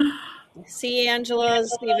 See,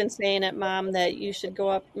 Angela's even saying it, Mom, that you should go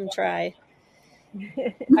up and try.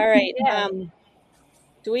 All right. Yeah.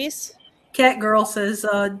 Deweese? Cat Girl says,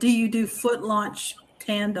 do you do foot launch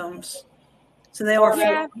tandems? So they are,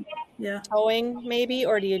 yeah. Towing, maybe,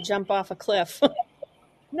 or do you jump off a cliff?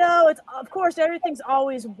 No, it's of course everything's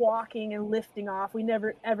always walking and lifting off. We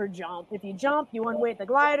never ever jump. If you jump, you unweight the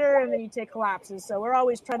glider and then you take collapses. So we're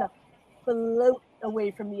always trying to float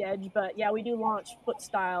away from the edge. But yeah, we do launch foot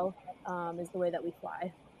style is the way that we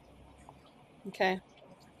fly. Okay.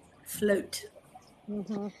 Float.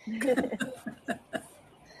 Mm-hmm.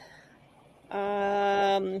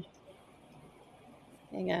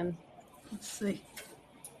 Hang on. Let's see.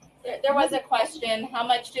 There was a question, how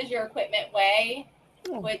much does your equipment weigh?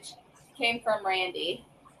 Which came from Randy.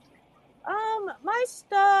 My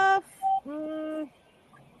stuff, I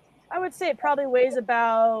would say it probably weighs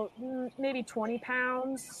about maybe 20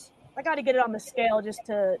 pounds. I got to get it on the scale just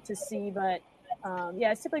to see, but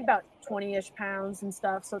yeah, it's typically about 20-ish pounds and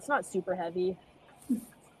stuff, so it's not super heavy.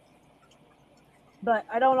 But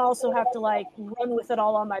I don't also have to like run with it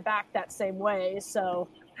all on my back that same way, so.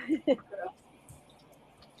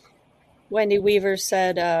 Wendy Weaver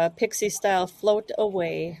said, pixie style, float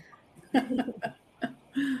away.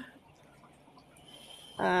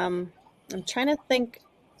 I'm trying to think.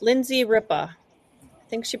 Lindsay Ripa. I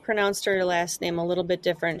think she pronounced her last name a little bit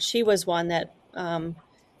different. She was one that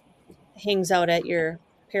hangs out at your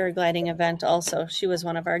paragliding event also. She was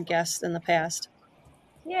one of our guests in the past.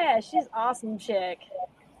 Yeah, she's awesome chick.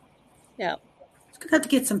 Yeah. It's going to have to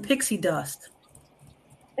get some pixie dust.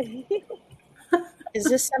 Is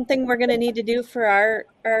this something we're going to need to do for our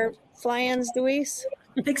fly-ins, Deweese?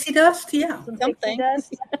 Pixie dust? Yeah. Some Something. pixie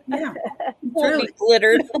dust. Yeah. Won't Really. be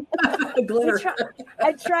glittered. Glitter.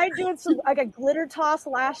 I tried doing like a glitter toss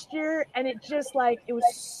last year, and it just it was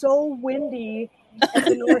so windy at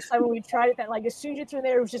the north side when we tried it that as soon as you threw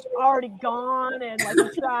there, it was just already gone. And we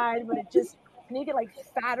tried, but it just you need to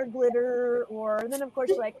get fatter glitter, and then of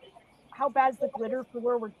course how bad's the glitter for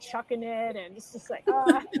where we're chucking it, and it's just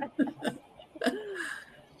All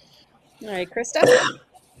right, Krista.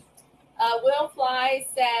 Will Fly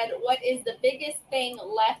said, what is the biggest thing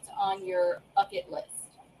left on your bucket list?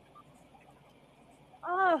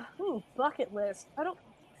 Bucket list. I don't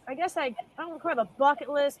quite have a bucket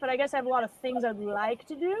list, but I guess I have a lot of things I'd like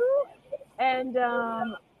to do. And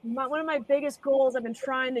one of my biggest goals I've been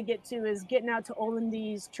trying to get to is getting out to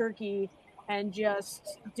Olandies, Turkey, and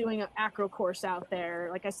just doing an acro course out there.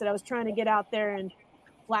 Like I said, I was trying to get out there and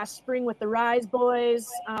last spring with the Rise boys,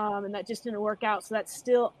 and that just didn't work out. So that's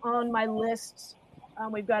still on my list.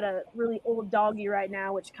 We've got a really old doggy right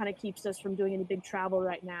now, which kind of keeps us from doing any big travel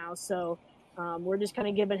right now. So we're just kind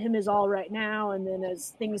of giving him his all right now. And then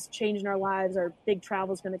as things change in our lives, our big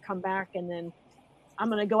travel is going to come back. And then I'm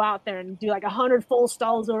going to go out there and do 100 full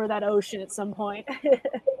stalls over that ocean at some point.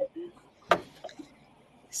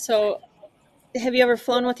 So have you ever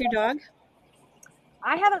flown with your dog?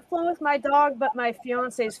 I haven't flown with my dog, but my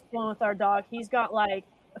fiance's flown with our dog. He's got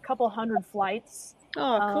a couple hundred flights.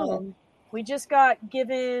 Oh, cool. We just got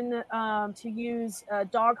given to use a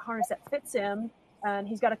dog harness that fits him, and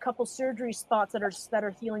he's got a couple surgery spots that are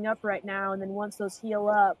healing up right now. And then once those heal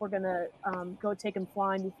up, we're gonna go take him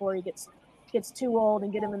flying before he gets too old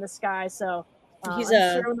and get him in the sky. So I'm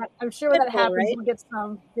sure when that happens, right? We'll get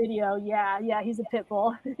some video. Yeah, he's a pit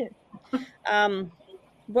bull.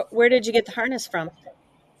 Where did you get the harness from?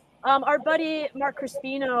 Our buddy Mark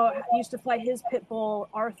Crispino used to fly his pit bull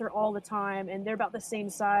Arthur all the time, and they're about the same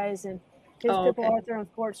size. And his pit bull Arthur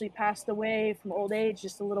unfortunately passed away from old age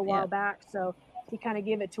just a little while back. So he kind of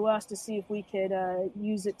gave it to us to see if we could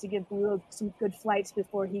use it to give Blue some good flights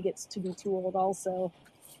before he gets to be too old also.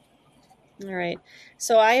 All right.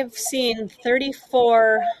 So I've seen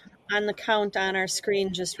 34 on the count on our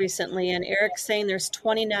screen just recently, and Eric's saying there's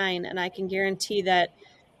 29, and I can guarantee that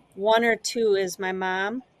one or two is my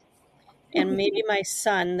mom and maybe my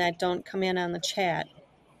son that don't come in on the chat.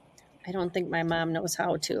 I don't think my mom knows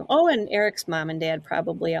how to. Oh, and Eric's mom and dad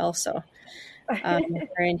probably also are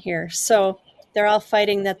in here. So they're all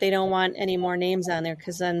fighting that they don't want any more names on there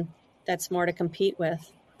because then that's more to compete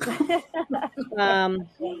with.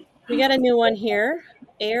 We got a new one here.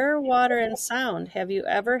 Air, water, and sound. Have you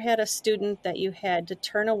ever had a student that you had to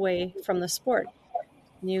turn away from the sport?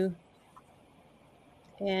 You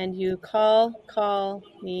call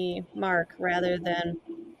me Mark rather than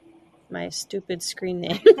my stupid screen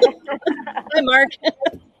name. Hi, Mark.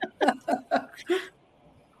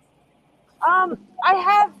 I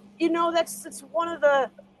have, that's one of the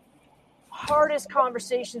hardest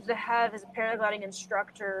conversations to have as a paragliding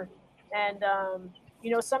instructor. And,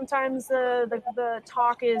 sometimes the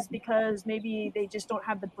talk is because maybe they just don't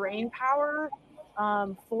have the brain power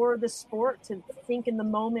for the sport to think in the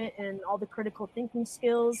moment and all the critical thinking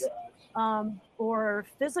skills. Or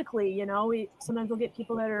physically, sometimes we'll get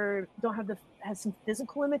people that don't have some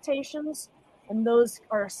physical limitations, and those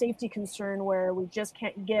are a safety concern where we just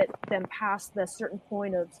can't get them past the certain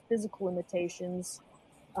point of physical limitations.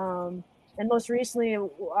 And most recently,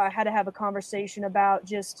 I had to have a conversation about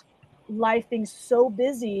just life being so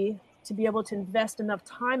busy to be able to invest enough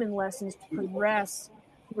time in lessons to progress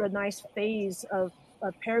through a nice phase of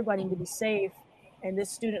paragliding to be safe. And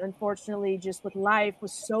this student, unfortunately, just with life,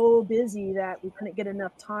 was so busy that we couldn't get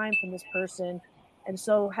enough time from this person. And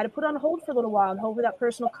so had to put on hold for a little while, and hopefully that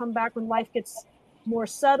person will come back when life gets more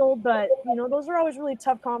settled. But, those are always really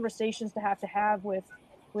tough conversations to have with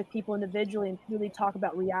people individually, and really talk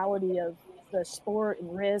about reality of the sport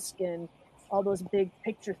and risk and all those big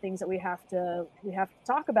picture things that we have to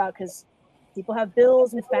talk about, because people have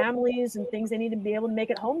bills and families and things they need to be able to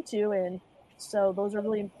make it home to. And so those are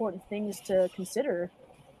really important things to consider.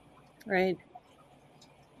 Right.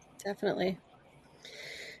 Definitely.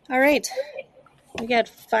 All right. We got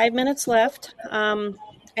 5 minutes left.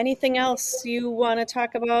 Anything else you want to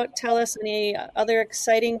talk about? Tell us any other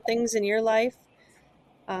exciting things in your life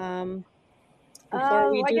before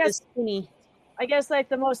we do this thingy. I guess like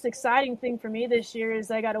the most exciting thing for me this year is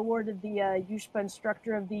I got awarded the USHPA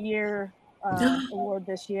Instructor of the Year award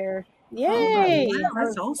this year. Yay! Wow,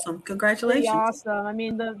 that's awesome. Congratulations. Pretty awesome. I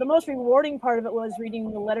mean, the most rewarding part of it was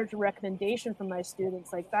reading the letter to recommendation from my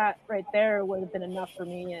students. Like that right there would have been enough for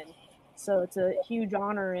me. And so it's a huge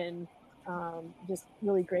honor, and just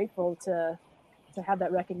really grateful to have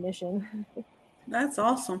that recognition. That's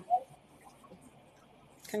awesome.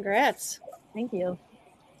 Congrats. Thank you.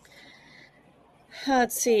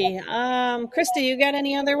 Let's see. Krista, you got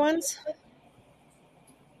any other ones?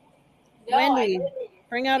 No, Wendy,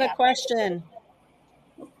 bring out a question.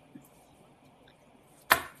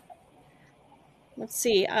 Let's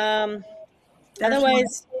see.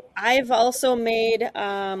 Otherwise, I've also made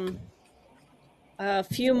a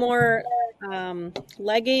few more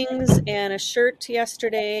leggings and a shirt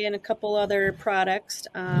yesterday, and a couple other products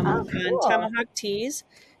on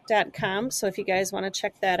TomahawkTees.com. So if you guys want to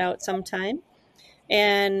check that out sometime.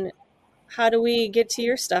 And how do we get to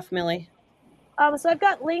your stuff, Millie? So I've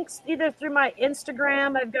got links either through my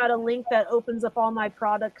Instagram. I've got a link that opens up all my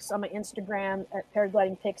products on my Instagram at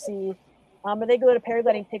Paragliding Pixie. But they go to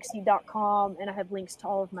paraglidingpixie.com, and I have links to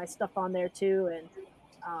all of my stuff on there too, and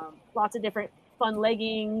lots of different fun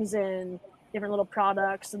leggings and different little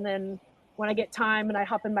products. And then when I get time and I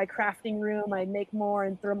hop in my crafting room, I make more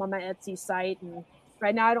and throw them on my Etsy site. And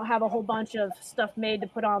right now I don't have a whole bunch of stuff made to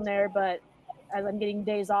put on there, but as I'm getting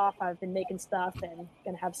days off, I've been making stuff and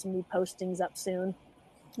going to have some new postings up soon.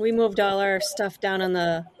 We moved all our stuff down in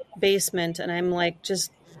the basement, and I'm like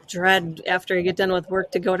just dread after I get done with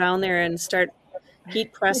work to go down there and start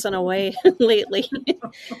heat pressing away lately.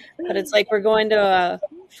 But it's like we're going to a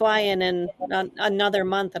fly-in in another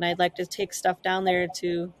month, and I'd like to take stuff down there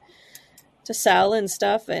to sell and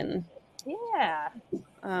stuff. And yeah,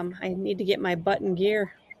 I need to get my button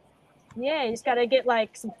gear. Yeah, you just got to get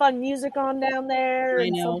like some fun music on down there I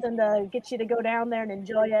and know. something to get you to go down there and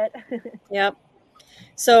enjoy it. Yep.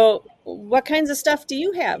 So what kinds of stuff do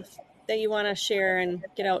you have that you want to share and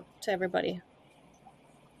get out to everybody?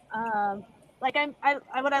 Like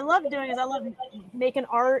what I love doing is I love making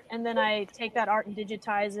art, and then I take that art and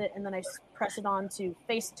digitize it, and then I press it onto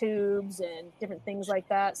face tubes and different things like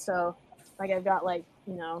that. So like I've got like,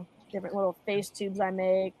 different little face tubes I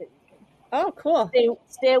make that Oh, cool.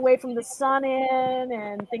 stay away from the sun in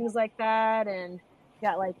and things like that. And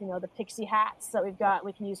got like, the pixie hats that we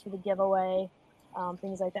can use for the giveaway,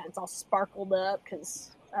 things like that. It's all sparkled up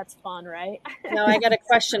because that's fun, right? Now I got a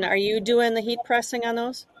question. Are you doing the heat pressing on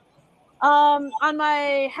those? On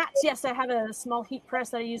my hats, yes, I have a small heat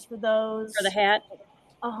press that I use for those. For the hat?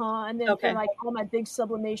 And then Okay. for like all my big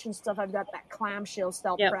sublimation stuff, I've got that clamshell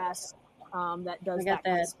style Yep. press that does I got that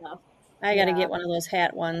kind of that. stuff. I got to Yeah. get one of those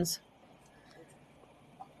hat ones.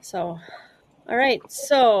 So, all right.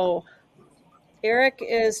 So, Eric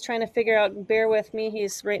is trying to figure out, bear with me.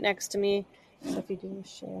 He's right next to me. So if you do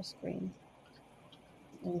share screen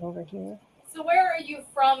and over here, So where are you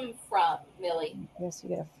from, Millie? yes, you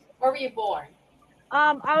get a Where were you born?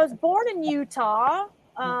 I was born in Utah,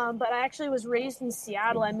 but I actually was raised in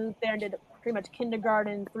Seattle. I moved there and did pretty much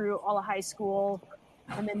kindergarten through all of high school,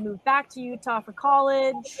 and then moved back to Utah for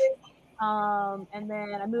college. And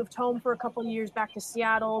then I moved home for a couple of years back to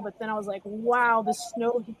Seattle, but then I was like, wow, the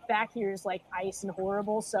snow back here is like ice and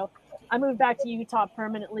horrible. So I moved back to Utah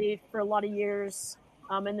permanently for a lot of years.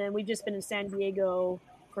 And then we've just been in San Diego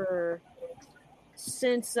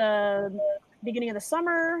since beginning of the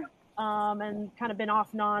summer, and kind of been off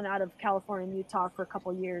and on out of California and Utah for a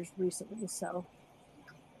couple of years recently. So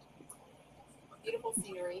Beautiful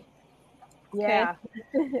scenery. yeah.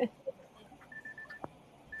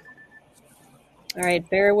 All right,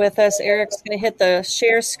 bear with us. Eric's going to hit the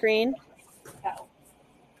share screen. Oh.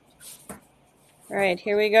 All right,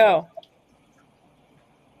 here we go.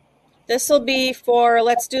 This will be for,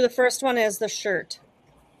 let's do the first one as the shirt.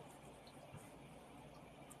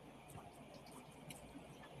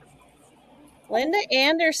 Linda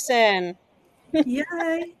Anderson.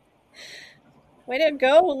 Yay. Way to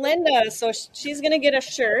go, Linda. So she's going to get a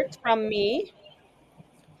shirt from me.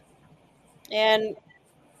 And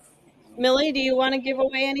Millie, do you want to give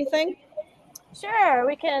away anything? Sure,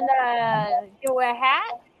 we can give away a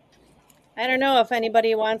hat. I don't know if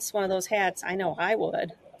anybody wants one of those hats. I know I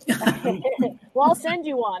would. Well, I'll send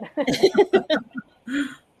you one.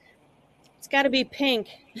 It's got to be pink.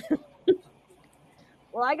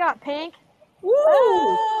 Well, I got pink.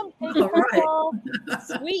 Woo! Pink All right. purple.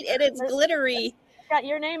 Sweet, and it's glittery. Got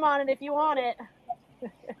your name on it if you want it.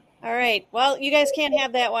 All right. Well, you guys can't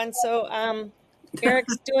have that one. So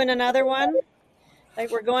Eric's doing another one.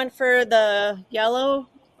 Like we're going for the yellow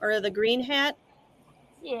or the green hat.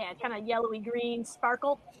 Yeah, kind of yellowy green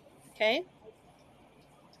sparkle. Okay.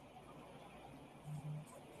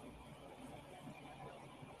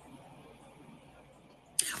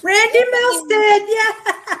 Randy Milstead, yeah.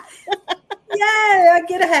 Yeah, I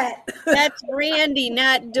get a hat. That's Randy,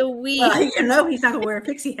 not Dewey. You know he's not going to wear a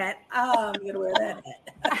pixie hat. I'm going to wear that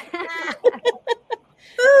hat.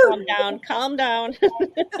 Calm down. Calm down.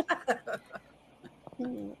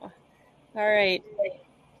 All right.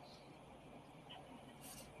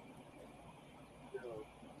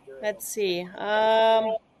 Let's see.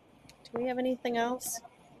 Do we have anything else?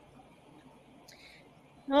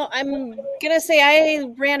 No, I'm going to say I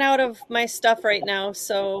ran out of my stuff right now.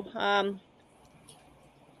 So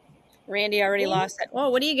Randy already lost it. Oh,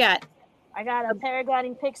 what do you got? I got a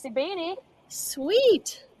paragliding pixie beanie.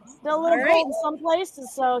 Sweet. Still a little All right. cold in some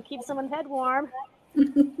places, so keep someone's head warm.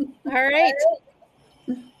 All right.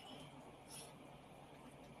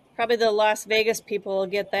 Probably the Las Vegas people will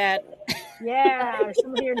get that. Yeah, or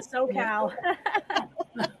someone here in SoCal.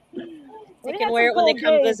 They can wear it when they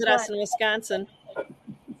come visit us in Wisconsin.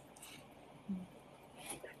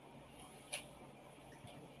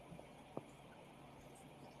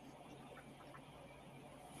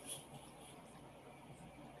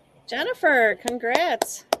 Jennifer,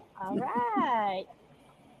 congrats. All right.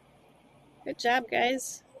 Good job,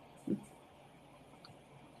 guys.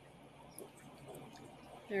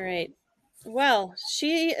 All right. Well,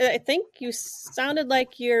 I think you sounded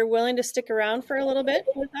like you're willing to stick around for a little bit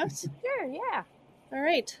with us. Sure, yeah. All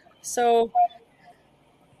right. So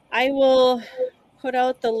I will put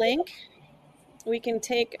out the link. We can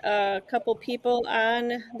take a couple people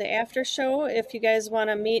on the after show if you guys want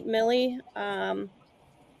to meet Millie on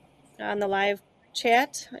the live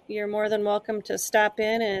chat. You're more than welcome to stop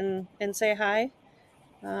in and say hi.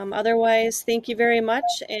 Otherwise, thank you very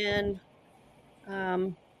much, and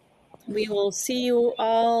we will see you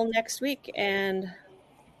all next week, and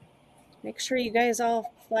make sure you guys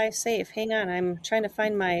all fly safe. Hang on, I'm trying to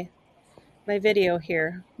find my video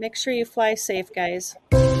here. Make sure you fly safe, guys.